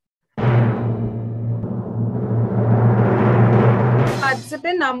to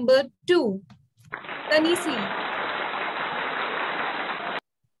participant number 2, Tanisi.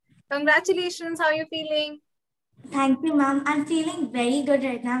 Congratulations. How are you feeling? Thank you, ma'am. I'm feeling very good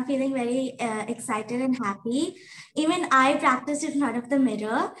right now. I'm feeling very excited and happy. Even I practiced in front of the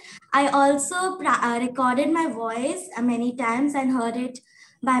mirror. I also recorded my voice many times and heard it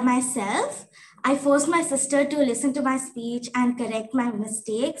by myself. I forced my sister to listen to my speech and correct my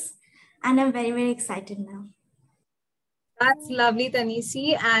mistakes. And I'm very, very excited now. That's lovely,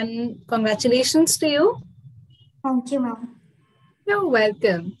 Tanisi. And congratulations to you. Thank you, ma'am. You're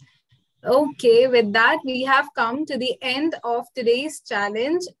welcome. Okay, with that, we have come to the end of today's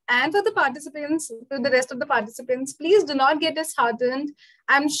challenge. And for the participants, to the rest of the participants, please do not get disheartened.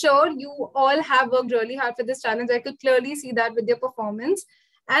 I'm sure you all have worked really hard for this challenge. I could clearly see that with your performance.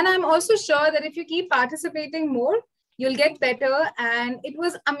 And I'm also sure that if you keep participating more, you'll get better. And it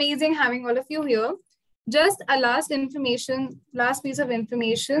was amazing having all of you here. Just a last piece of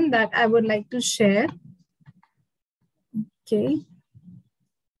information that I would like to share. Okay.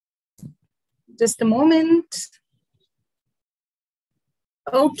 Just a moment.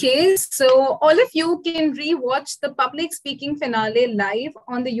 Okay, so all of you can re-watch the public speaking finale live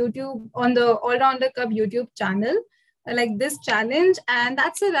on the Allrounder Cup YouTube channel, like this challenge. And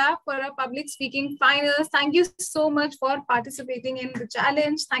that's a wrap for our public speaking finals. Thank you so much for participating in the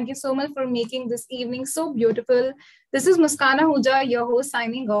challenge. Thank you so much for making this evening so beautiful. This is Muskana Huja, your host,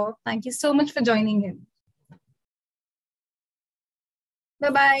 signing off. Thank you so much for joining in.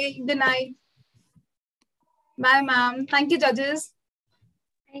 Bye-bye. Good night. Bye, ma'am. Thank you, judges.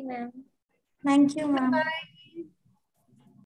 Bye, ma'am. Thank you, ma'am. Bye.